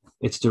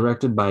 It's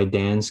directed by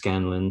Dan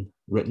Scanlon,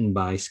 written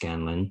by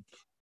Scanlon,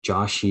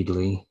 Josh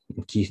Headley,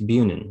 and Keith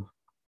Bunin.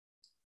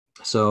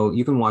 So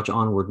you can watch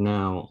Onward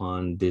now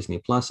on Disney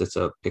Plus. It's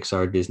a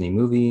Pixar Disney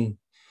movie.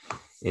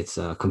 It's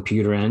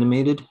computer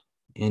animated,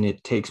 and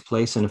it takes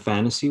place in a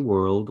fantasy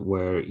world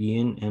where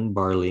Ian and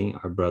Barley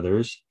are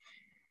brothers,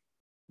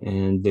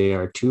 and they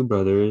are two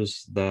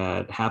brothers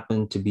that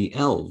happen to be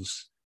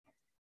elves.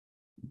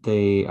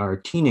 They are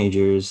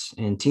teenagers,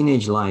 and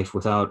teenage life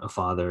without a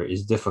father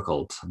is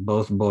difficult.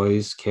 Both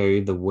boys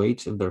carry the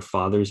weight of their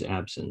father's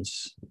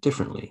absence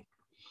differently.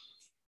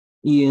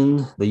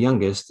 Ian, the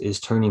youngest,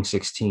 is turning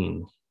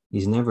 16.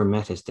 He's never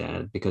met his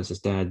dad because his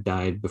dad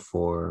died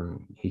before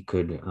he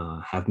could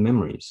have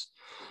memories.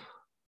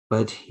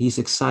 But he's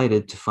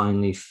excited to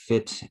finally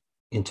fit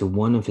into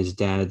one of his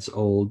dad's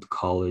old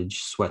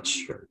college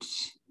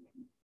sweatshirts.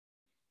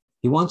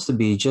 He wants to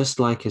be just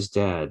like his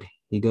dad.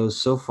 He goes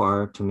so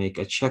far to make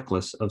a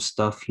checklist of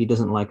stuff he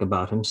doesn't like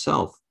about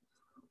himself,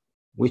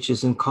 which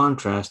is in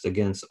contrast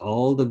against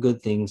all the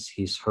good things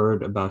he's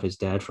heard about his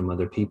dad from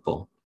other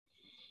people.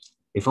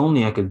 If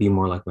only I could be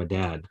more like my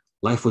dad,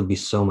 life would be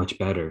so much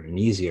better and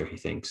easier, he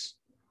thinks.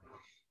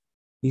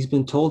 He's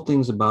been told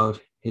things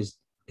about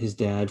his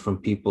dad from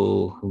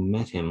people who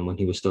met him when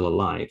he was still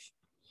alive.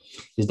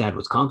 His dad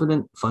was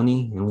confident,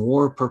 funny, and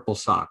wore purple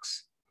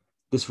socks.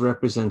 This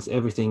represents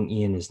everything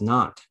Ian is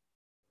not,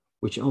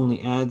 which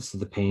only adds to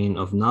the pain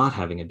of not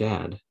having a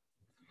dad.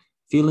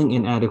 Feeling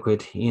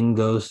inadequate, Ian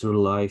goes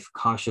through life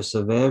cautious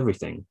of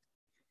everything,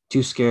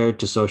 too scared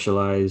to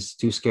socialize,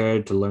 too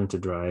scared to learn to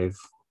drive,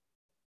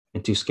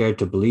 and too scared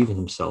to believe in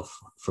himself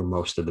for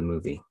most of the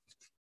movie.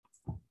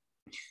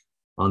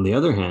 On the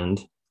other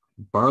hand,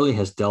 Barley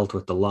has dealt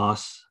with the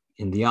loss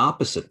in the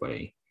opposite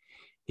way.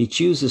 He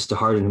chooses to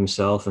harden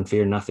himself and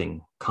fear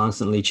nothing,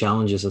 constantly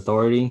challenges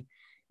authority,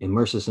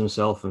 immerses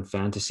himself in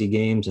fantasy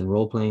games and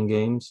role-playing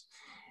games,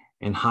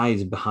 and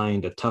hides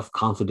behind a tough,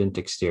 confident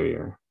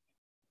exterior.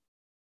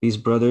 These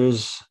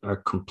brothers are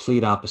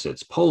complete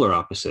opposites, polar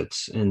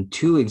opposites, and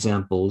two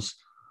examples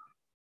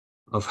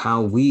of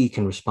how we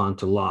can respond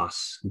to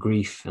loss,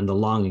 grief, and the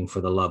longing for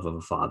the love of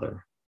a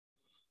father.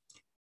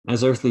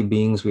 As earthly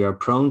beings, we are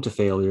prone to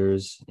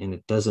failures, and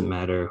it doesn't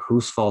matter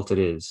whose fault it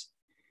is.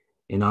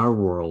 In our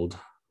world,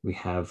 we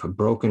have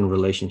broken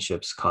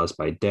relationships caused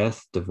by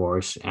death,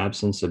 divorce,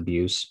 absence,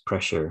 abuse,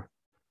 pressure,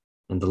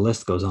 and the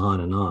list goes on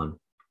and on.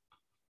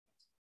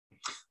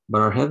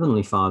 But our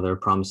Heavenly Father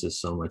promises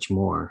so much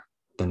more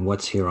than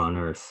what's here on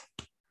earth.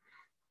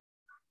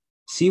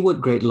 See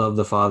what great love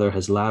the Father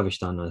has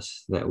lavished on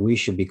us, that we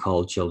should be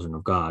called children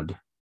of God.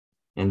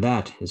 And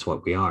that is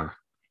what we are.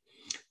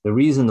 The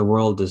reason the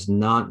world does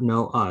not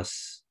know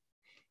us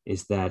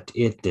is that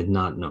it did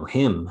not know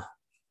him.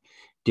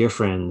 Dear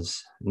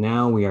friends,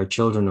 now we are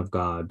children of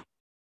God,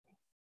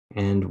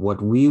 and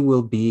what we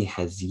will be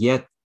has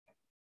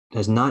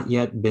not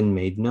yet been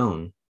made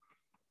known.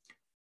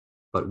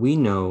 But we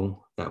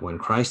know that when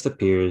Christ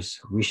appears,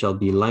 we shall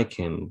be like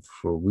him,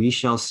 for we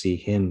shall see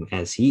him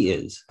as he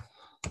is.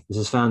 This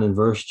is found in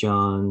 1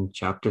 John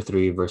chapter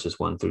 3, verses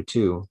 1 through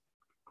 2.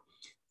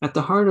 At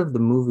the heart of the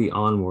movie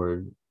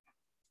Onward,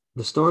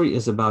 the story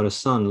is about a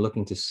son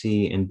looking to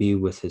see and be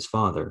with his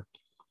father.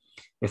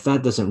 If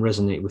that doesn't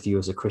resonate with you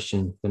as a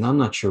Christian, then I'm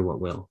not sure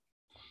what will.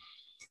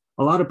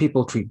 A lot of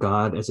people treat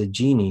God as a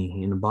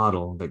genie in a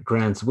bottle that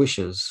grants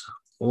wishes,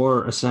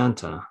 or a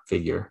Santa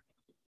figure.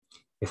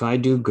 If I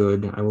do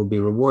good, I will be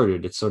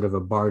rewarded. It's sort of a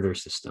barter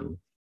system.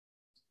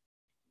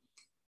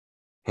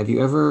 Have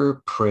you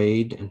ever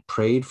prayed and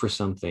prayed for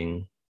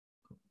something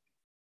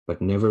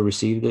but never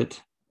received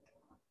it?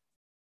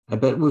 I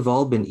bet we've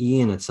all been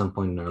Ian at some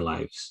point in our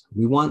lives.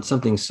 We want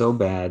something so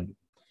bad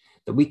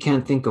that we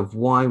can't think of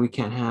why we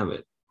can't have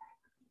it.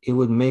 It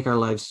would make our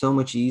lives so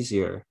much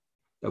easier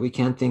that we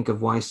can't think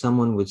of why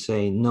someone would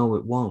say, no,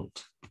 it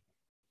won't.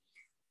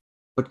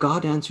 But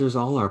God answers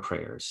all our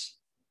prayers.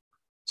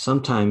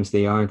 Sometimes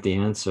they aren't the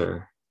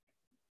answer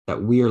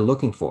that we are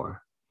looking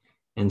for,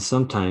 and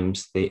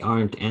sometimes they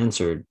aren't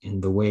answered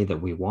in the way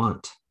that we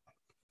want.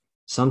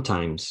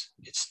 Sometimes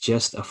it's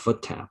just a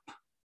foot tap.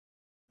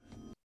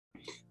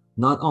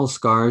 Not all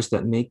scars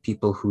that make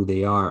people who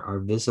they are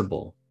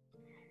visible.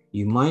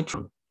 You might.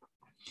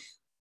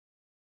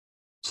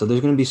 So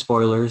there's going to be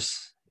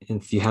spoilers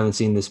if you haven't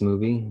seen this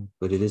movie,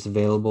 but it is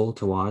available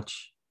to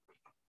watch,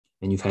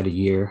 and you've had a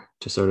year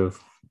to sort of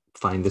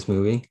find this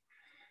movie.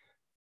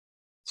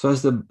 So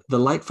as the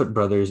Lightfoot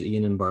brothers,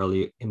 Ian and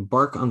Barley,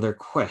 embark on their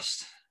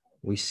quest,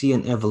 we see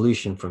an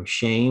evolution from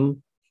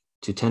shame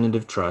to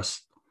tentative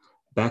trust,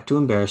 back to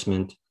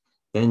embarrassment,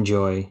 then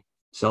joy,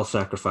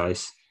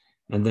 self-sacrifice,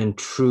 and then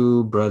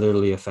true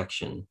brotherly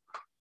affection.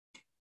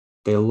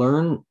 They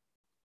learn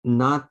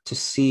not to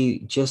see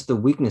just the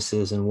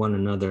weaknesses in one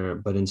another,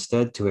 but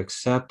instead to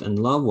accept and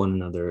love one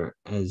another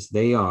as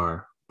they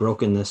are,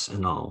 brokenness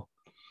and all.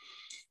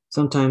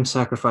 Sometimes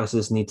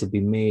sacrifices need to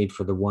be made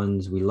for the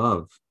ones we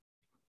love.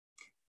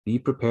 Be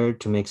prepared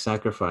to make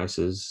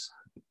sacrifices,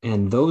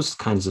 and those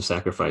kinds of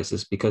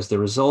sacrifices, because the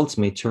results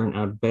may turn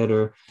out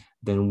better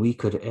than we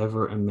could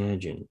ever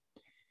imagine.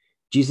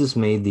 Jesus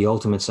made the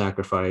ultimate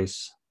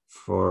sacrifice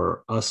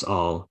for us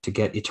all to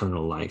get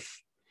eternal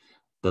life.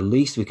 The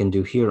least we can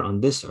do here on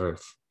this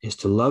earth is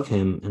to love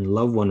him and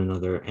love one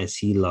another as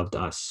he loved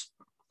us.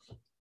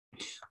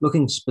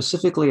 Looking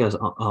specifically at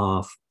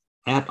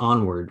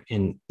Onward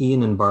in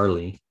Ian and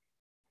Barley,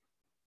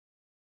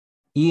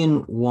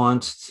 Ian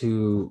wants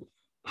to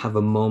have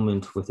a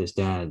moment with his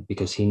dad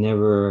because he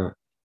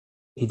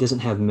doesn't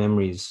have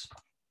memories.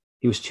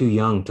 He was too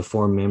young to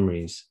form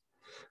memories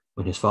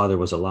when his father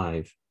was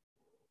alive.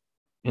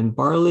 And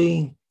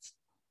Barley,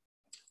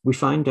 we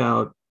find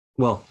out,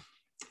 well,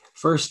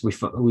 first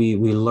we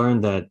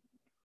learn that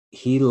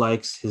he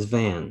likes his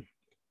van.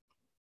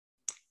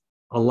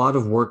 A lot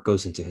of work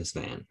goes into his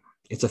van.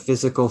 It's a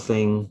physical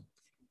thing.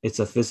 It's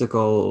a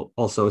physical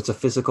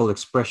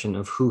expression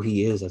of who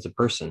he is as a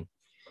person.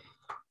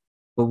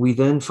 But we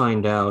then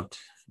find out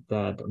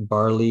that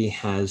Barley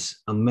has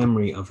a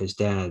memory of his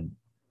dad,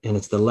 and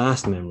it's the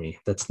last memory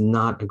that's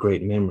not a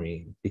great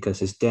memory because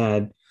his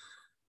dad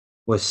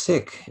was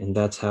sick, and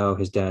that's how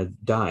his dad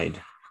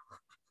died.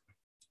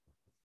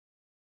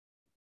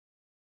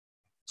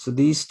 So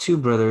these two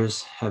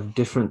brothers have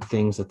different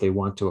things that they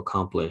want to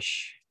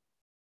accomplish,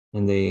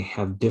 and they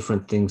have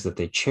different things that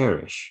they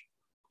cherish.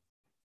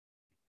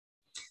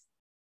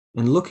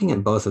 And looking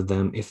at both of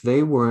them, if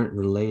they weren't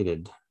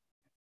related,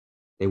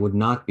 they would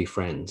not be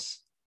friends.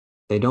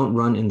 They don't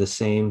run in the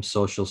same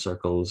social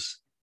circles,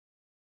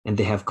 and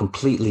they have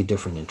completely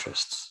different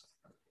interests.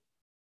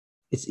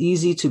 It's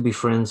easy to be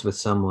friends with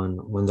someone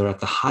when they're at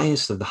the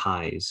highest of the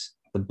highs,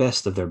 the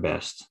best of their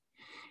best.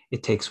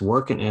 It takes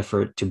work and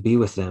effort to be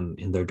with them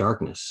in their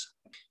darkness.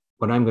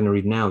 What I'm going to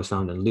read now is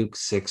found in Luke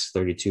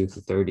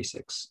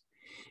 6:32-36.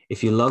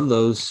 If you love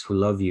those who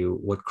love you,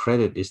 what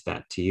credit is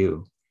that to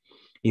you?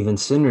 Even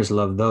sinners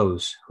love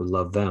those who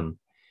love them.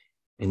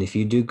 And if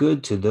you do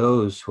good to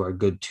those who are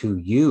good to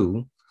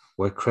you,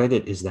 what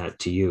credit is that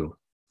to you?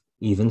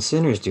 Even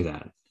sinners do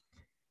that.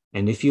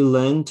 And if you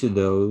lend to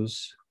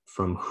those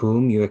from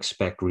whom you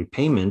expect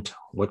repayment,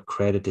 what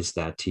credit is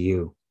that to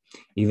you?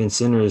 Even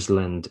sinners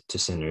lend to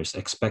sinners,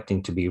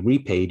 expecting to be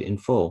repaid in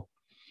full.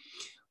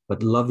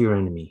 But love your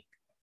enemies,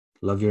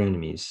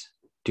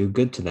 do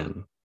good to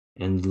them,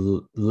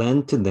 and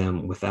lend to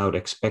them without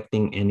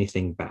expecting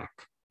anything back.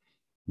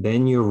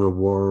 Then your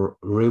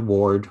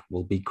reward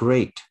will be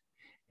great,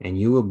 and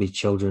you will be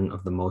children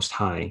of the Most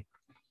High,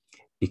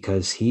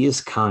 because he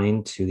is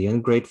kind to the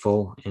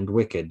ungrateful and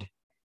wicked.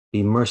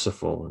 Be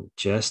merciful,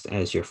 just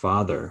as your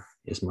Father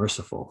is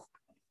merciful.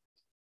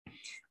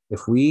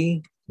 If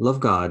we love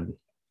God,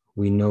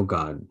 we know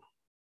God.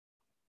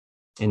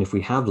 And if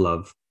we have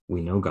love,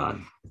 we know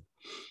God.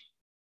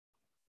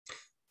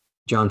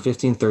 John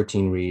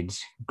 15:13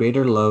 reads,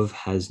 greater love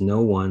has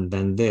no one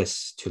than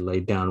this, to lay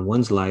down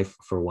one's life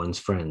for one's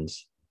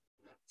friends.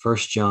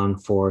 1 John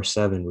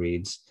 4:7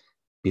 reads,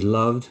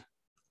 beloved,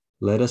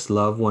 let us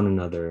love one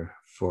another,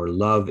 for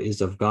love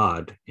is of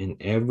God, and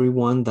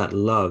everyone that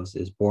loves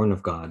is born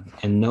of God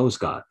and knows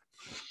God.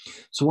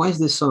 So why is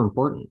this so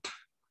important?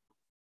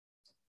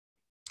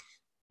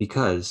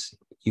 Because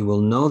you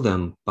will know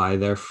them by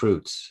their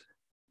fruits.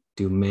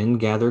 Do men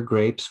gather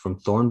grapes from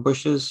thorn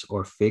bushes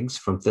or figs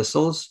from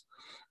thistles?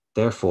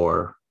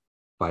 Therefore,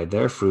 by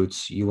their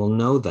fruits you will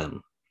know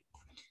them.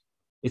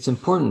 It's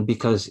important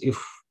because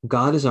if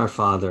God is our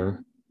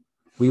Father,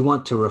 we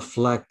want to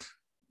reflect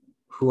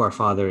who our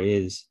Father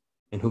is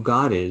and who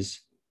God is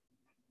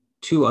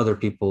to other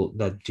people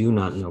that do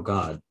not know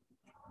God.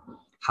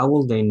 How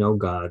will they know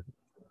God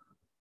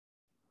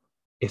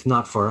if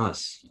not for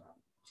us.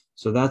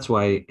 So that's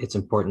why it's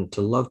important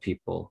to love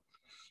people,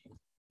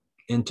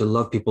 and to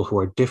love people who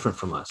are different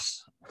from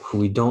us, who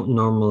we don't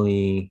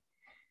normally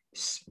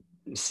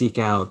seek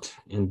out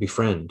and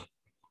befriend.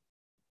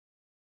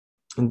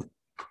 And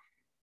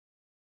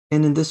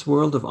in this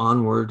world of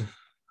Onward,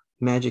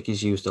 magic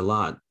is used a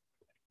lot.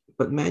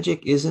 But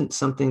magic isn't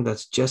something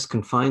that's just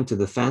confined to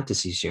the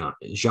fantasy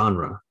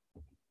genre.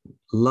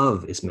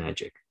 Love is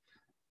magic.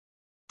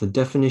 The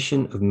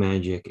definition of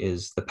magic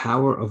is the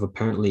power of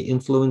apparently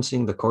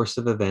influencing the course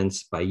of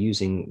events by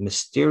using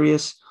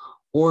mysterious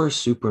or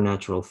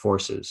supernatural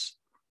forces.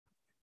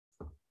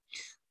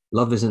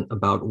 Love isn't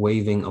about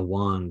waving a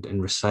wand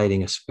and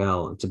reciting a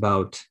spell. It's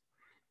about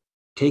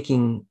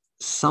taking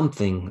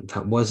something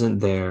that wasn't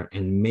there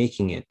and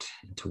making it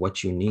into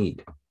what you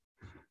need.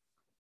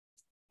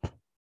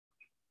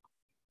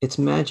 It's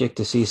magic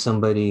to see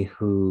somebody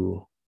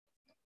who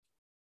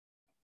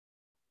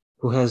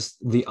has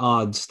the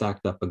odds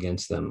stacked up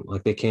against them.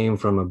 Like they came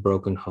from a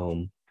broken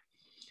home.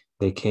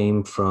 They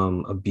came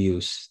from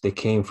abuse. They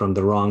came from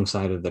the wrong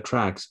side of the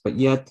tracks, but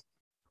yet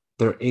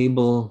they're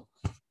able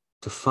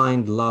to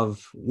find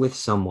love with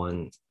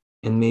someone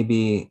and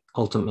maybe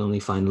ultimately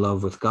find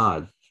love with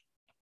God.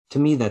 To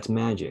me, that's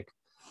magic,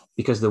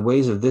 because the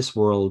ways of this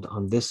world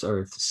on this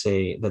earth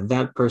say that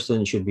that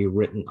person should be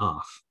written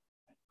off.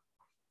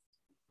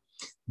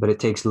 But it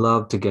takes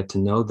love to get to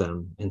know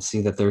them and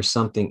see that there's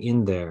something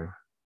in there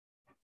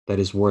that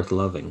is worth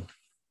loving.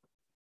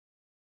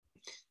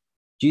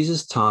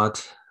 Jesus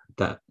taught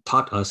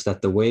us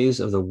that the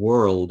ways of the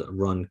world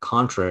run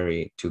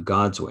contrary to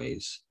God's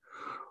ways,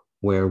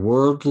 where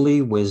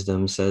worldly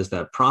wisdom says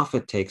that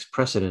profit takes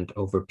precedent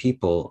over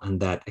people and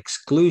that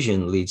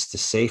exclusion leads to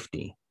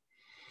safety.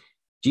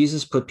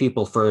 Jesus put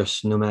people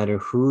first, no matter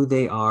who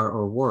they are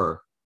or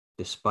were,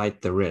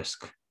 despite the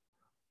risk.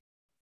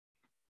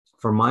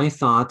 For my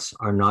thoughts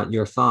are not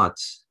your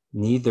thoughts,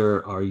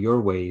 neither are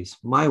your ways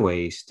my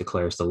ways,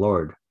 declares the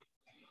Lord.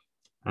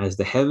 As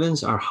the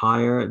heavens are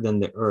higher than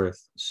the earth,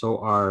 so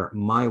are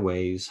my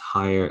ways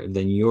higher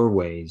than your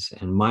ways,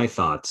 and my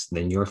thoughts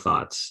than your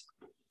thoughts.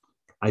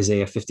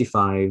 Isaiah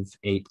 55,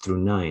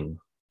 8-9.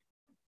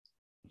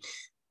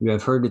 You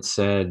have heard it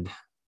said,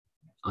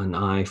 an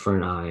eye for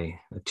an eye,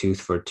 a tooth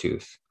for a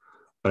tooth.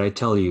 But I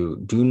tell you,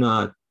 do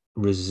not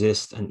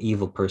resist an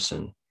evil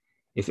person.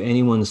 If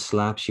anyone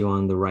slaps you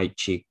on the right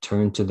cheek,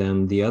 turn to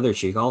them the other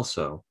cheek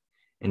also.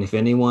 And if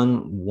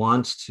anyone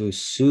wants to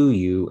sue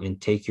you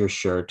and take your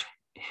shirt,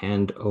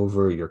 hand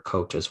over your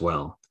coat as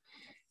well.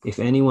 If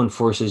anyone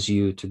forces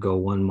you to go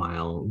 1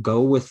 mile,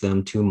 go with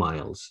them 2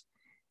 miles.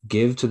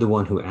 Give to the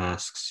one who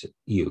asks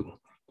you.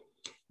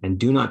 And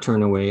do not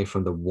turn away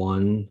from the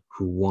one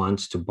who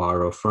wants to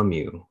borrow from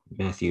you.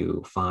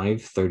 Matthew 5,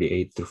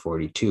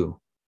 38-42.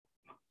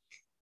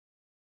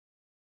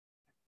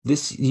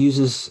 This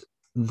uses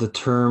the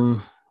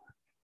term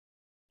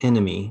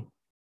enemy.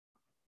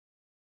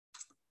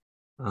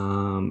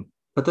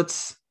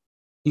 But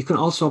you can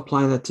also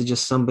apply that to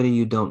just somebody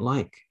you don't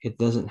like. It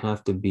doesn't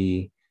have to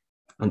be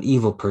an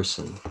evil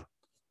person.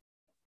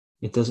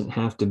 It doesn't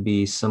have to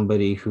be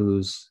somebody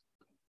who's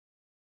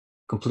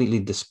completely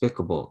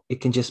despicable. It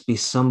can just be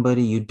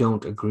somebody you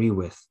don't agree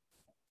with,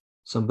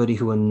 somebody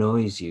who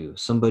annoys you,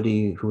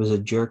 somebody who is a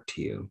jerk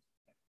to you.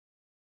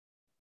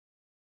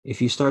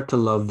 If you start to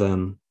love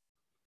them,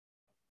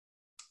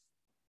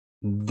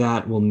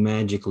 that will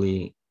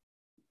magically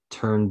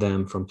turn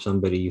them from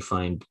somebody you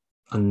find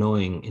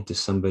annoying into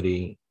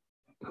somebody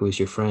who is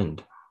your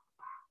friend.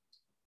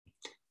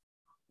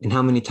 And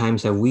how many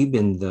times have we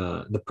been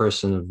the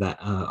person of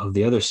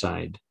the other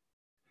side,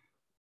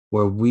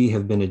 where we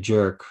have been a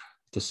jerk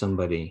to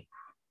somebody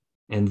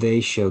and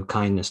they showed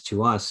kindness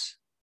to us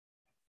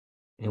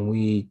and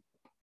we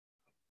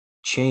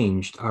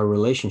changed our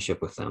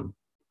relationship with them?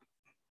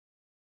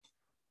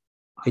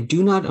 I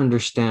do not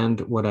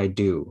understand what I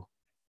do,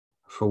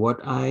 for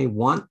what I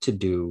want to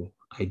do,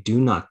 I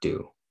do not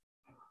do.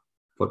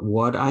 But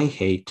what I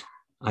hate,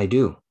 I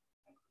do.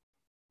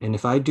 And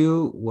if I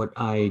do what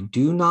I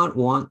do not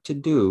want to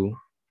do,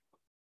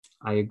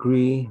 I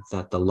agree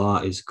that the law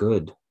is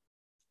good.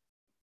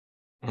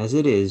 As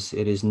it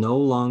is no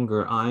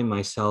longer I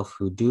myself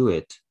who do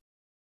it,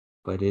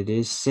 but it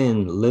is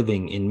sin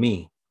living in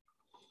me.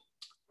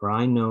 For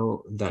I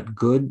know that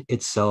good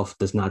itself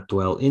does not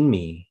dwell in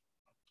me,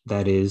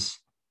 that is,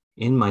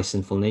 in my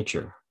sinful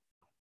nature.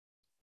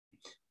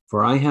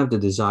 For I have the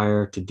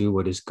desire to do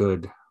what is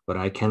good, but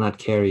I cannot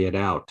carry it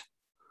out.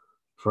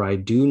 For I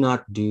do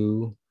not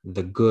do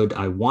the good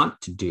I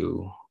want to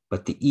do,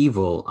 but the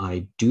evil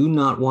I do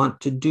not want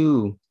to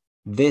do,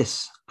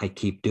 this I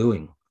keep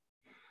doing.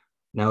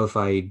 Now, if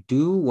I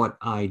do what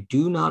I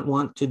do not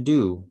want to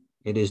do,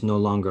 it is no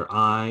longer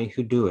I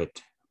who do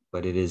it,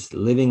 but it is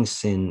living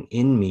sin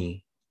in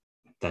me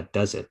that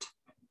does it.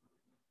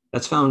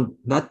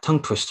 That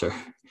tongue twister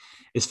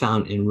is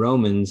found in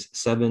Romans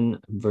 7,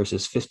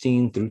 verses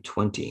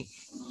 15-20.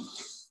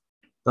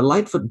 The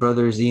Lightfoot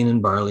brothers, Ian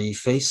and Barley,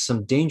 face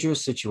some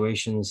dangerous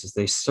situations as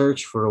they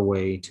search for a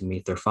way to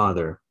meet their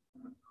father.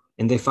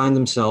 and they find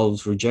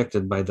themselves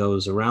rejected by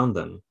those around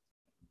them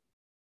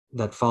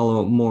that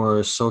follow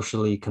more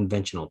socially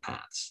conventional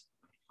paths.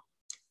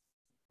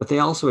 But they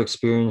also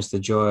experience the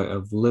joy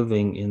of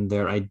living in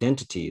their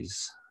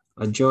identities,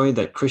 a joy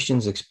that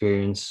Christians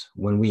experience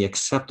when we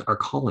accept our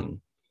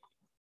calling.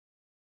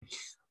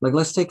 Like,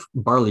 let's take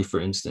Barley,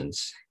 for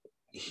instance.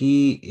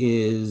 He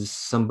is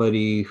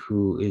somebody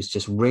who is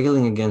just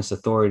railing against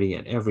authority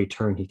at every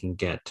turn he can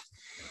get.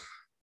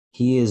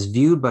 He is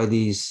viewed by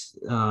these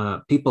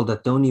people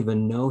that don't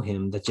even know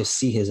him, that just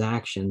see his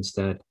actions,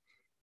 that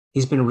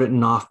he's been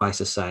written off by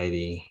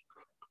society.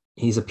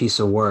 He's a piece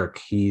of work.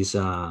 He's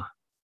not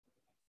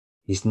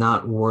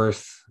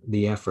worth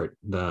the effort.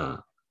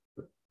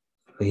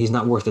 He's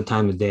not worth the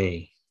time of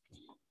day.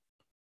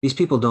 These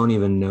people don't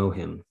even know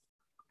him,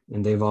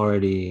 and they've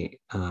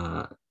already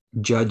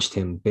judged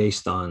him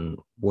based on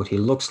what he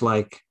looks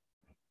like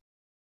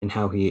and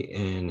how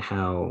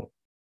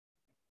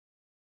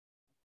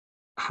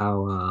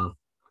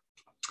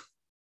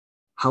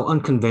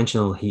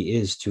unconventional he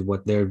is to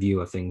what their view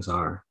of things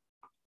are.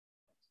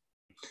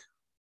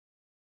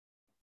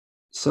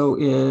 So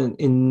in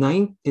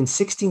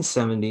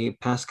 1670,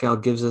 Pascal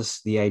gives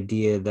us the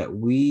idea that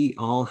we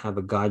all have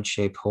a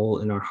God-shaped hole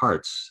in our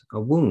hearts, a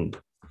wound.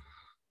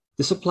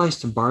 This applies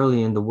to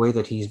Barley in the way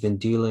that he's been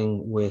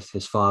dealing with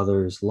his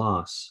father's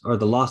loss, or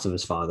the loss of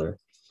his father,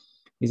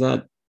 is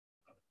that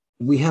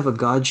we have a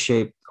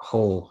God-shaped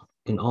hole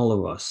in all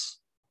of us,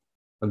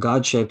 a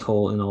God-shaped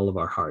hole in all of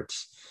our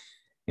hearts.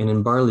 And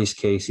in Barley's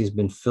case, he's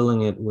been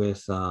filling it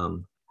with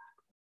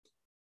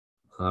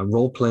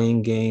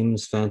role-playing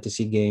games,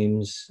 fantasy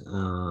games,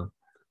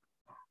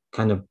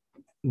 kind of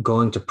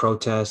going to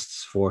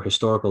protests for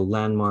historical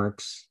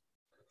landmarks.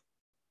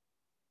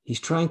 He's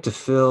trying to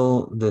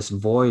fill this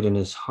void in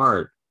his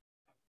heart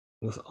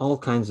with all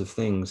kinds of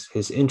things,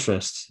 his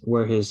interests,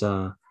 where his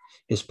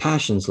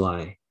passions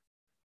lie.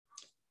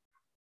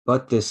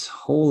 But this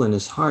hole in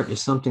his heart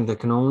is something that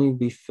can only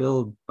be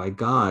filled by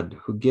God,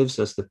 who gives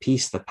us the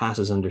peace that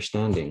passes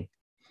understanding.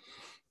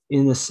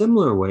 In a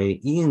similar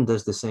way, Ian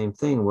does the same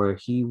thing, where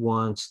he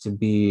wants to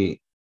be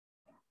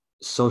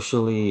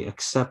socially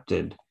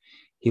accepted.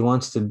 He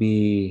wants to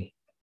be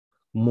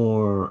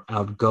more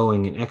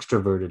outgoing and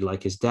extroverted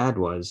like his dad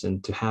was,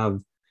 and to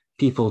have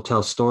people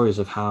tell stories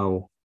of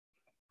how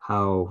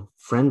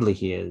friendly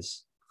he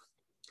is.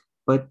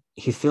 But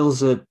he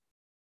fills it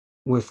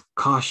with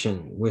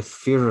caution, with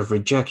fear of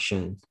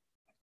rejection,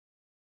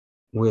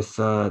 with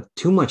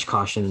too much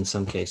caution in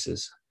some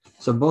cases.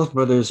 So both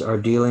brothers are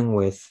dealing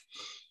with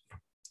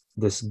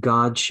this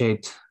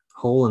God-shaped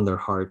hole in their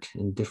heart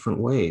in different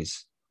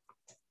ways.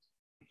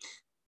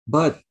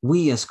 But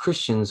we as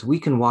Christians, we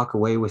can walk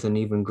away with an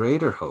even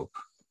greater hope.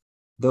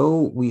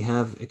 Though we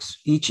have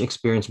each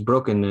experienced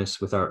brokenness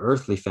with our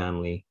earthly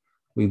family,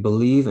 we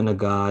believe in a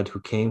God who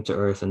came to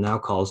earth and now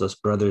calls us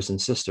brothers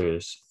and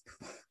sisters,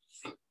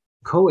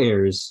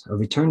 co-heirs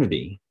of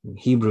eternity,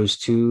 Hebrews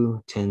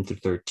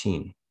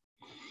 2:10-13.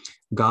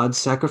 God's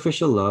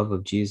sacrificial love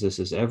of Jesus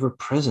is ever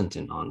present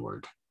in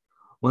Onward.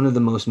 One of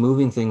the most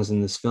moving things in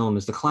this film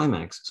is the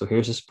climax. So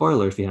here's a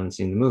spoiler if you haven't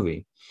seen the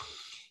movie.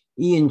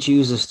 Ian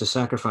chooses to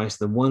sacrifice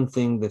the one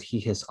thing that he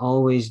has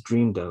always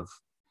dreamed of,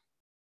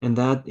 and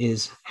that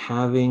is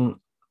having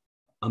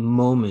a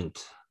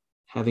moment,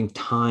 having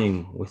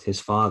time with his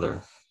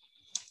father,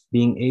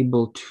 being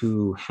able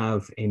to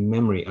have a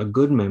memory, a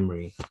good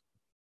memory.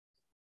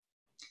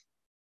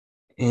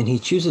 And he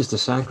chooses to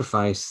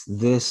sacrifice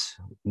this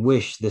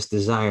wish, this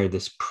desire,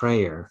 this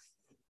prayer,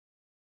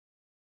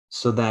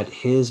 so that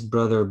his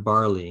brother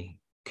Barley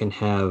can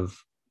have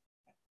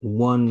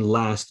one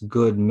last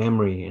good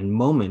memory and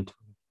moment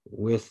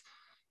with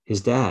his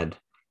dad.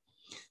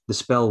 The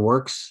spell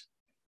works,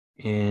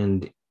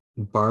 and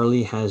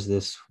Barley has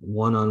this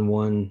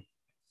one-on-one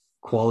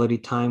quality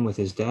time with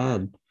his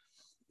dad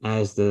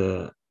as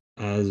the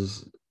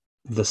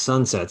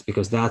sun sets,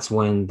 because that's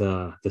when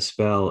the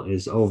spell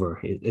is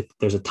over.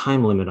 There's a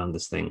time limit on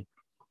this thing.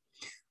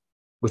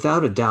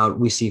 Without a doubt,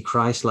 we see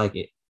Christ-like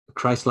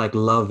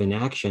love in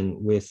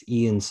action with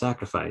Ian's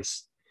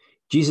sacrifice.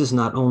 Jesus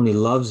not only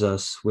loves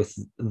us with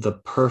the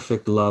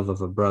perfect love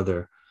of a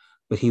brother,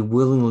 but he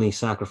willingly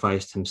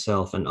sacrificed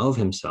himself and of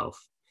himself,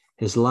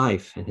 his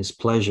life and his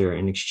pleasure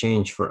in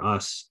exchange for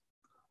us,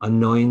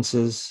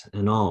 annoyances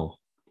and all,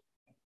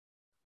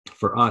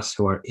 for us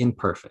who are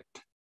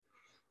imperfect.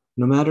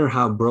 No matter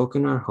how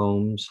broken our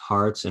homes,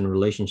 hearts, and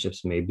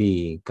relationships may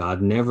be,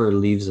 God never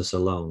leaves us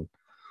alone.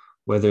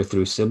 Whether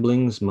through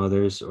siblings,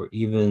 mothers, or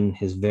even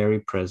his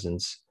very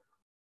presence,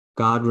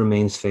 God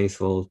remains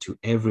faithful to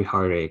every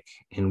heartache,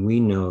 and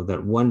we know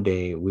that one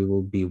day we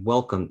will be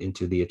welcomed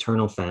into the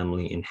eternal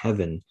family in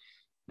heaven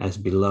as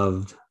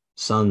beloved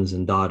sons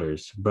and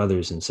daughters,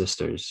 brothers and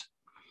sisters.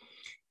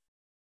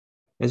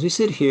 As we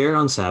sit here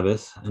on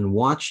Sabbath and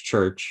watch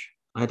church,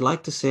 I'd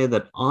like to say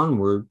that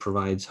Onward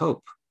provides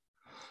hope.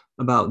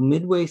 About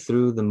midway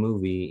through the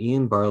movie,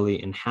 Ian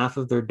Barley and half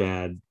of their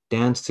dad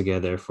dance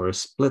together for a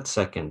split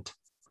second,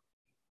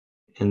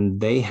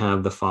 and they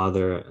have the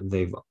father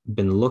they've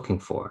been looking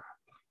for.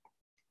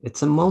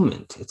 It's a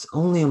moment. It's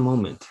only a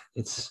moment.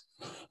 It's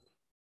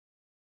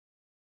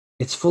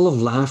full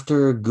of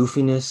laughter,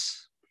 goofiness,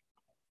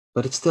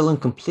 but it's still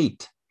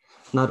incomplete.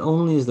 Not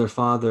only is their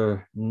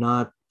father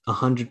not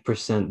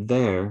 100%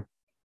 there,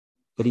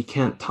 but he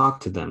can't talk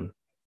to them.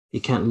 He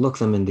can't look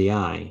them in the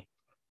eye.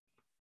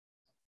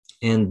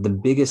 And the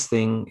biggest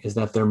thing is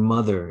that their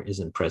mother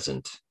isn't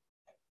present.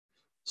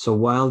 So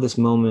while this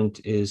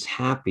moment is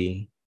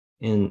happy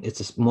and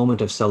it's a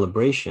moment of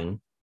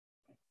celebration,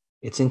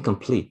 it's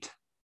incomplete.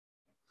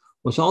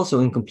 What's also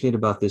incomplete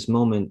about this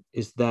moment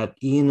is that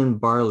Ian and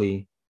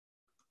Barley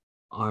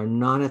are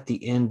not at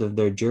the end of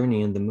their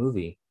journey in the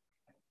movie.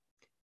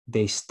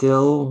 They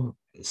still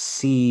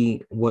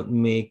see what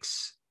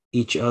makes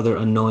each other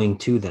annoying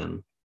to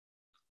them.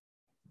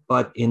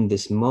 But in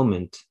this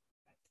moment,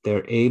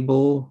 they're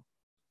able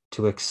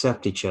to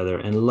accept each other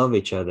and love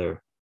each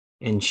other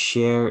and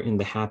share in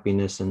the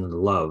happiness and the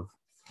love.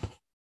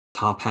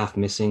 Top half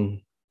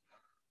missing.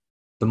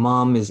 The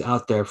mom is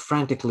out there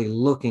frantically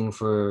looking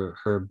for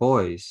her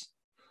boys.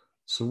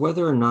 So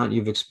whether or not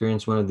you've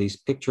experienced one of these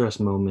picturesque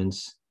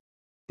moments,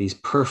 these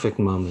perfect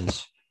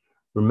moments,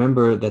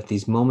 remember that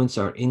these moments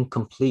are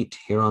incomplete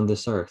here on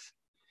this earth.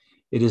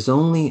 It is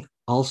only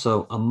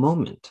also a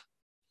moment.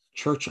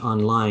 Church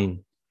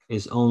online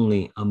is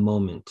only a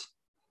moment.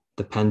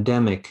 The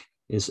pandemic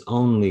is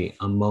only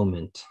a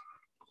moment.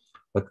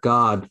 But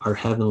God, our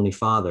Heavenly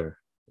Father,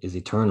 is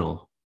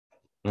eternal,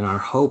 and our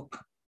hope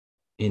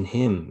in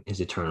Him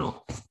is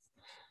eternal.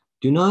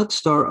 Do not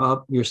store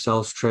up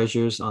yourselves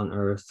treasures on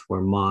earth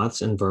where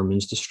moths and vermin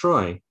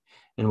destroy,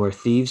 and where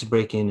thieves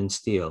break in and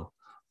steal,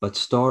 but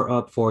store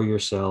up for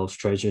yourselves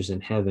treasures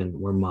in heaven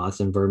where moths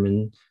and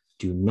vermin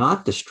do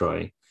not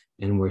destroy,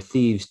 and where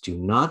thieves do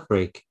not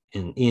break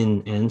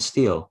in and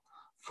steal.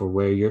 For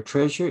where your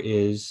treasure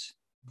is,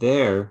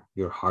 there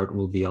your heart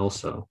will be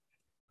also.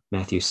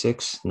 Matthew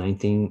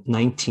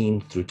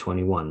 6:19 through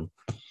 21.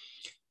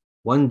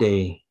 One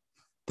day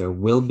there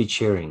will be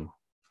cheering,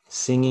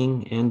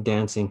 singing, and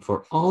dancing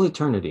for all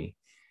eternity.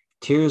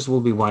 Tears will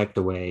be wiped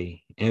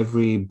away,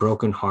 every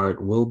broken heart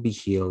will be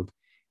healed,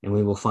 and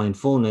we will find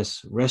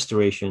fullness,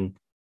 restoration,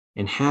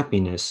 and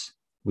happiness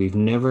we've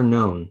never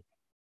known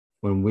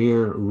when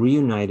we're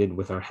reunited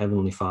with our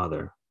Heavenly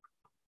Father.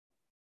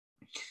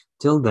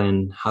 Till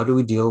then, how do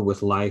we deal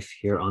with life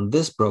here on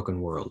this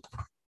broken world?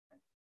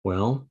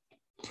 Well,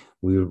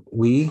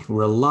 we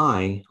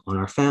rely on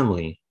our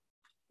family.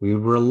 We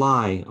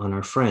rely on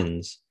our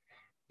friends,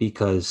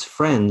 because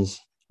friends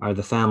are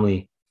the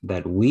family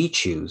that we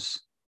choose.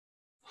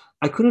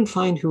 I couldn't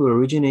find who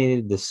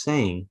originated this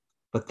saying,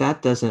 but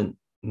that doesn't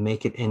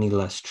make it any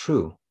less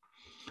true.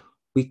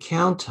 We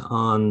count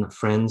on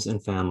friends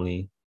and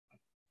family,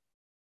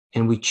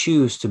 and we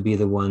choose to be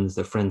the ones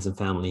that friends and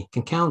family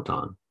can count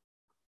on.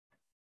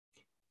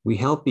 We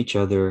help each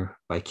other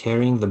by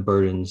carrying the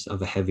burdens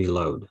of a heavy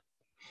load.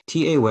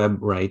 T.A. Webb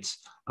writes,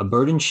 "A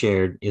burden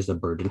shared is a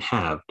burden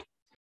halved."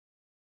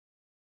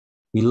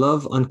 We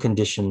love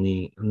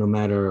unconditionally, no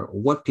matter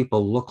what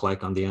people look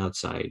like on the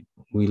outside.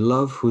 We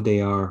love who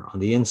they are on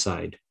the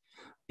inside,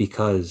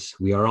 because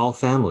we are all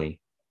family.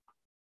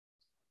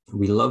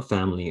 We love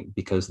family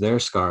because their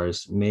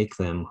scars make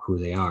them who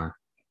they are.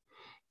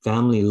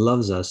 Family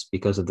loves us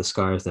because of the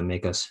scars that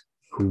make us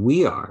who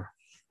we are.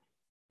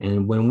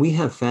 And when we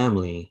have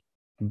family,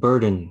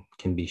 burden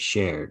can be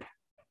shared,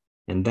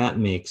 and that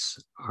makes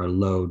our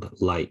load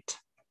light.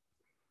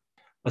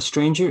 A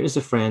stranger is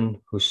a friend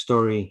whose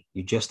story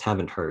you just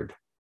haven't heard.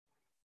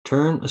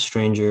 Turn a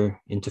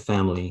stranger into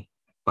family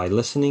by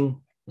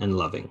listening and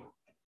loving.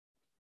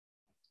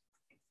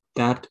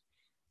 That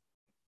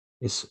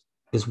is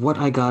what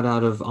I got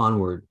out of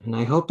Onward. And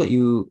I hope that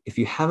if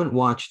you haven't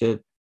watched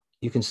it,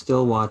 you can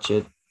still watch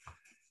it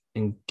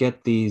and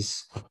get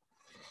these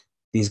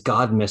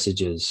God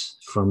messages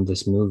from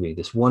this movie,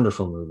 this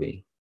wonderful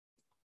movie.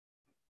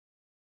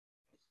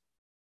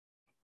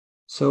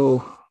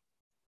 So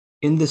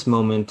in this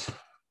moment,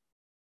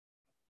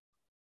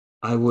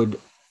 I would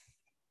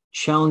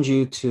challenge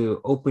you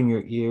to open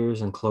your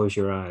ears and close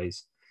your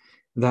eyes.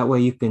 That way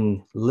you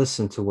can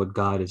listen to what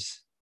God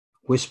is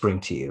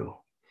whispering to you.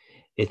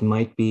 It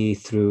might be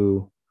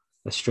through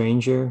a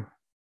stranger,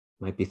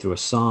 might be through a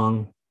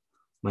song,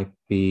 might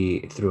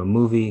be through a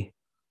movie,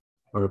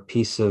 or a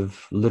piece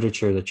of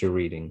literature that you're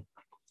reading.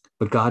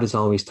 But God is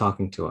always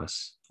talking to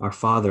us. Our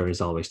Father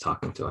is always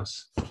talking to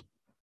us.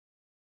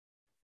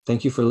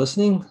 Thank you for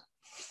listening.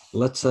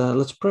 Let's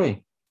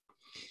pray.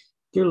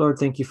 Dear Lord,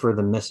 thank you for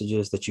the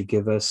messages that you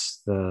give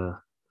us,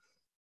 the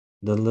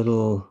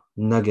little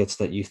nuggets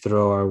that you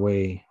throw our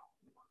way,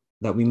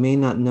 that we may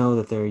not know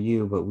that they're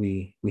you, but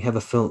we have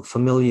a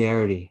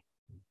familiarity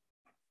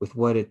with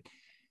what it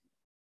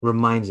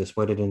reminds us,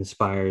 what it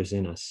inspires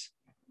in us.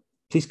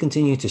 Please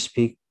continue to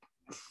speak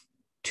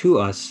to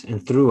us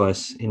and through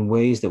us in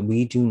ways that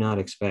we do not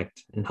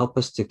expect, and help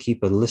us to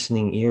keep a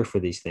listening ear for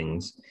these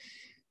things.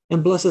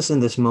 And bless us in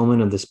this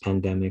moment of this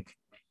pandemic.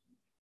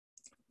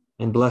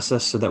 And bless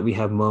us so that we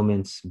have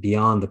moments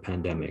beyond the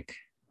pandemic.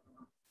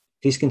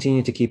 Please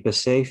continue to keep us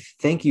safe.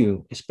 Thank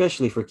you,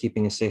 especially for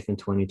keeping us safe in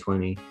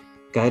 2020.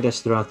 Guide us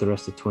throughout the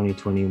rest of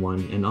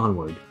 2021 and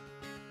onward.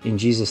 In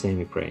Jesus' name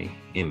we pray.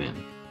 Amen.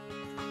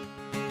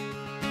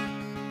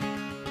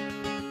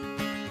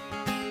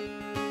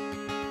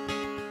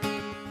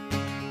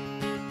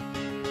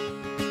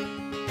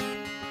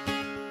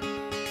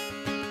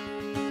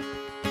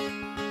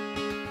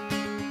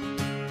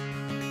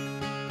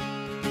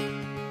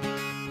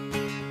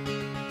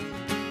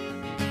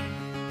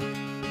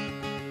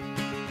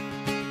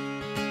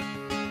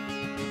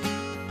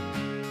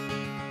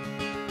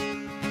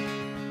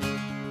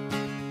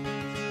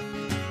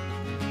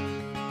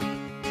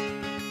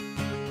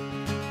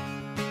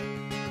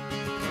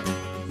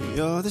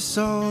 You're the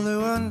soul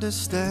who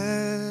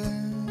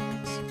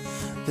understands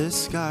the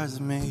scars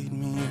that made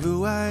me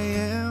who I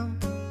am.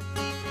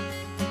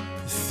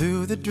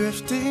 Through the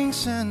drifting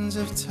sands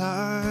of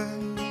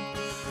time,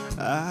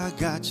 I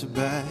got your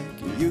back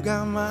and you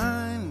got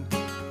mine.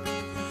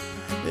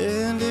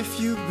 And if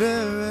you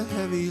bear a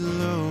heavy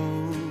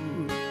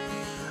load,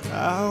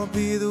 I'll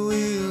be the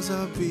wheels,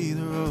 I'll be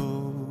the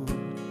road.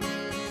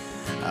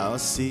 I'll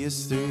see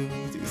us through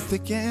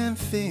thick and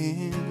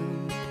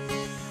thin,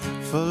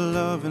 for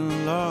love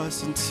and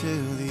loss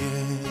until the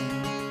end.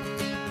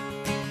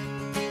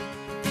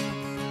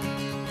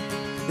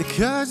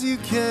 Because you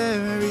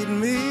carried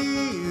me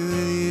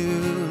with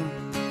you,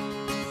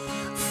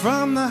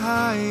 from the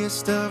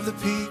highest of the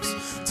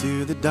peaks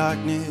to the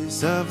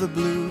darkness of the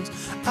blues.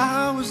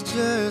 I was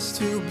just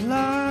too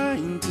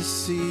blind to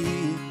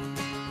see.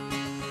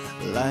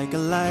 Like a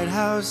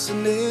lighthouse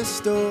in this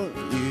storm,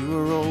 you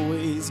were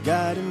always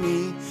guiding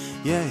me.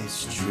 Yeah,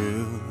 it's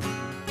true,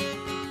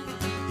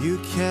 you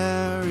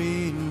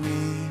carried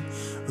me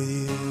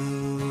with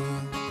you.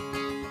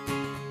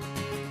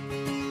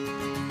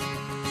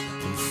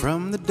 And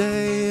from the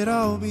day it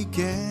all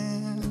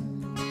began,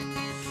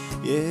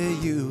 yeah,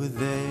 you were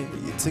there,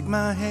 you took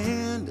my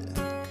hand.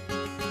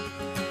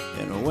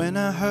 And when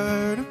I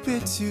hurt a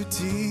bit too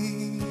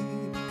deep,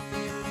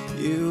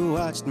 you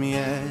watched me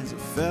as I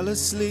fell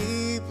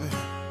asleep.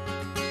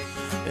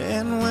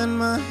 And when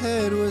my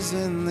head was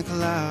in the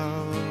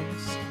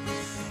clouds,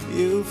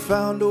 you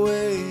found a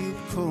way to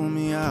pull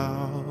me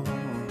out.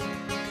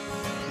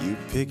 You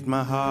picked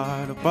my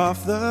heart up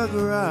off the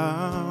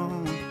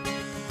ground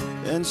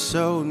and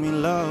showed me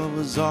love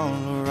was all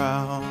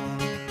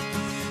around.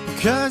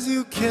 Because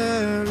you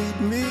carried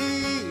me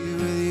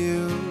with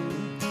you,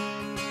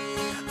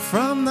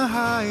 from the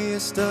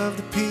highest of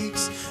the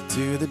peaks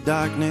to the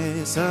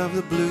darkness of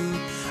the blue.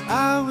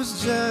 I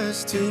was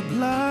just too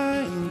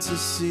blind to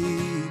see.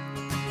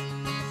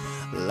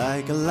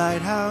 Like a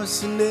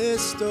lighthouse in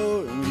this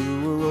storm,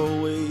 you were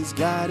always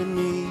guiding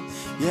me.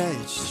 Yeah,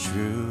 it's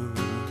true,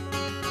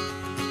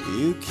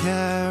 you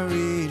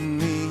carried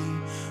me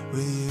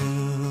with you.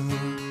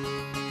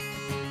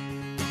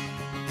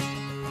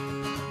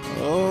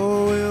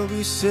 Oh, we'll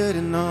be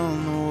sitting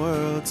on the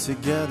world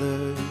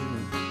together,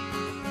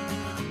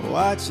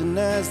 watching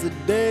as the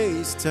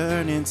days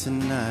turn into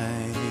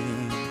night.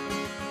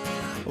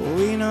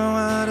 We know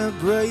how to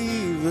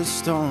brave the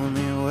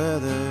stormy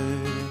weather,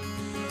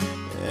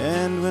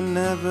 and we're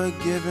never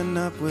giving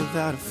up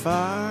without a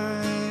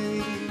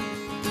fight.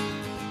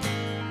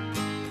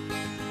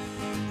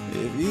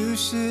 If you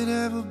should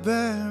ever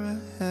bear a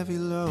heavy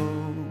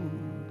load,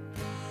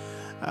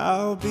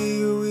 I'll be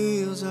your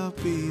wheels, I'll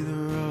be the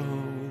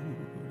road.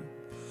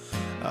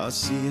 I'll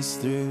see us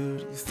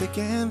through thick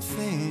and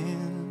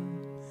thin,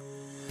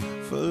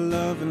 for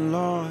love and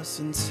loss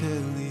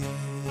until the end.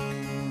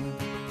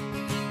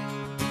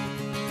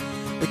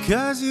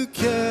 Because you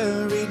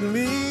carried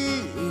me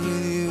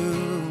with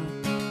you,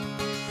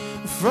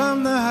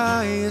 from the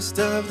highest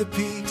of the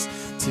peaks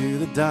to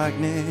the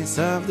darkness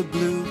of the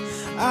blue.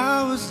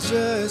 I was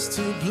just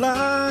too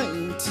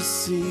blind to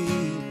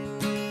see.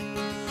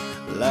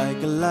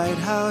 Like a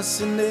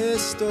lighthouse in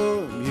this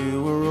storm,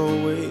 you were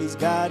always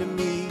guiding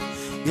me.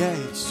 Yeah,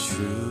 it's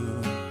true,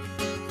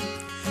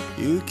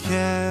 you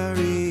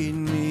carried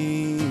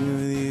me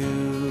with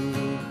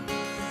you.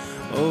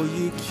 Oh,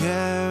 you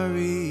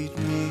carried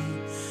me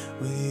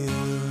with you.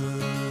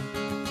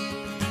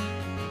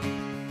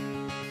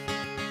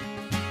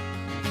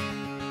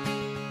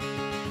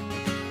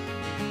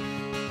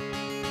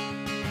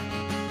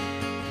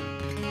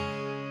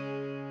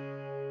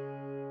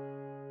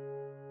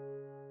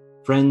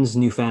 Friends,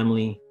 new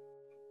family,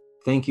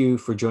 thank you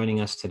for joining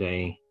us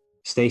today.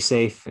 Stay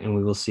safe, and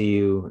we will see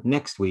you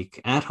next week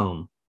at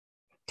home.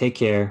 Take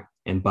care,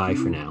 and bye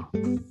for now.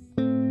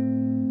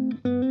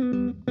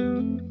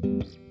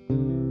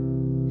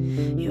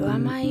 You are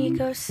my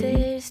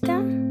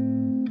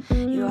ecosystem.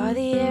 You are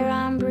the air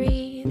I'm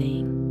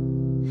breathing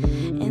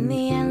in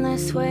the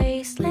endless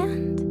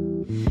wasteland.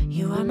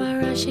 You are my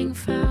rushing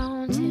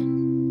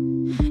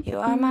fountain. You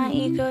are my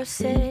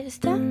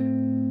ecosystem.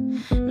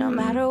 No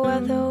matter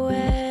what the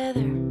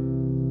weather,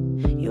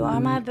 you are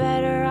my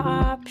better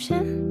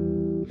option.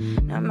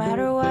 No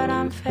matter what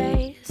I'm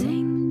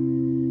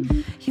facing,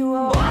 you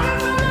are water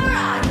from the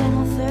rock and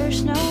I'll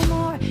thirst no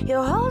more.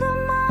 You'll hold up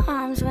my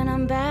arms when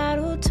I'm bad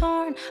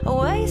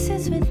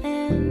oasis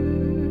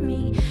within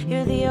me.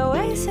 You're the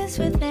oasis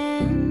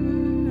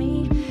within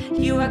me.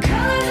 You are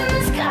colors in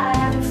the sky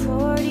after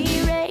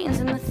 40 rains.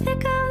 In the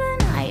thick of the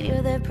night,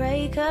 you're the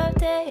break of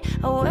day.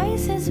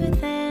 Oasis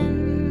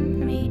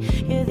within me.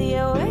 You're the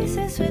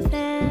oasis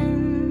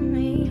within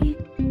me.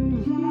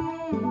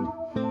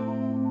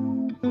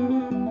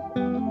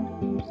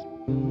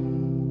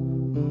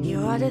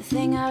 You are the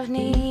thing I've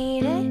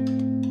needed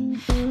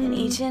in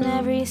each and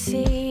every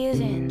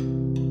season,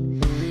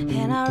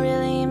 and I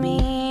really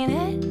mean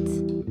it.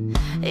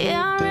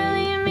 Yeah, I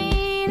really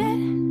mean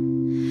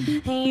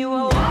it. And you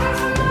are water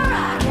from the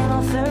rock, and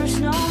I'll thirst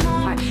no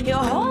more. You're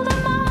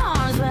holding my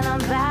arms when I'm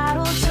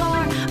battle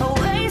torn.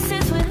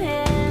 Oasis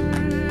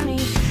within me.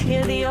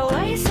 You're the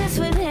oasis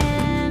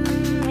within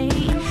me.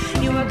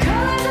 You are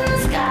colors in the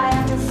sky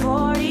after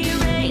 40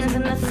 rains.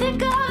 In the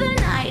thick of the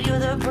night, you're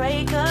the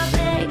break of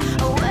day.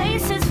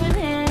 Oasis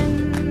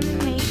within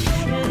me.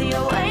 You're the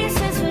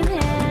oasis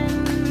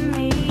within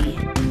me.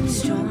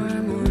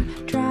 Storm or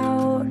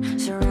drought,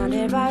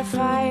 surrounded by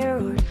fire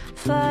or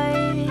flood.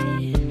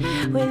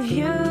 With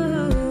you,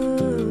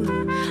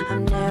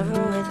 I'm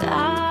never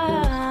without.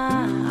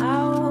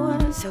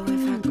 So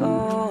if I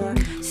go or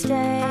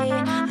stay,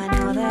 I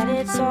know that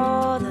it's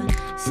all the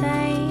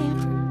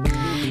same.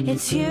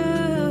 It's you,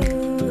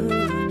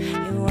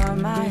 you are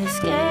my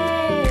escape.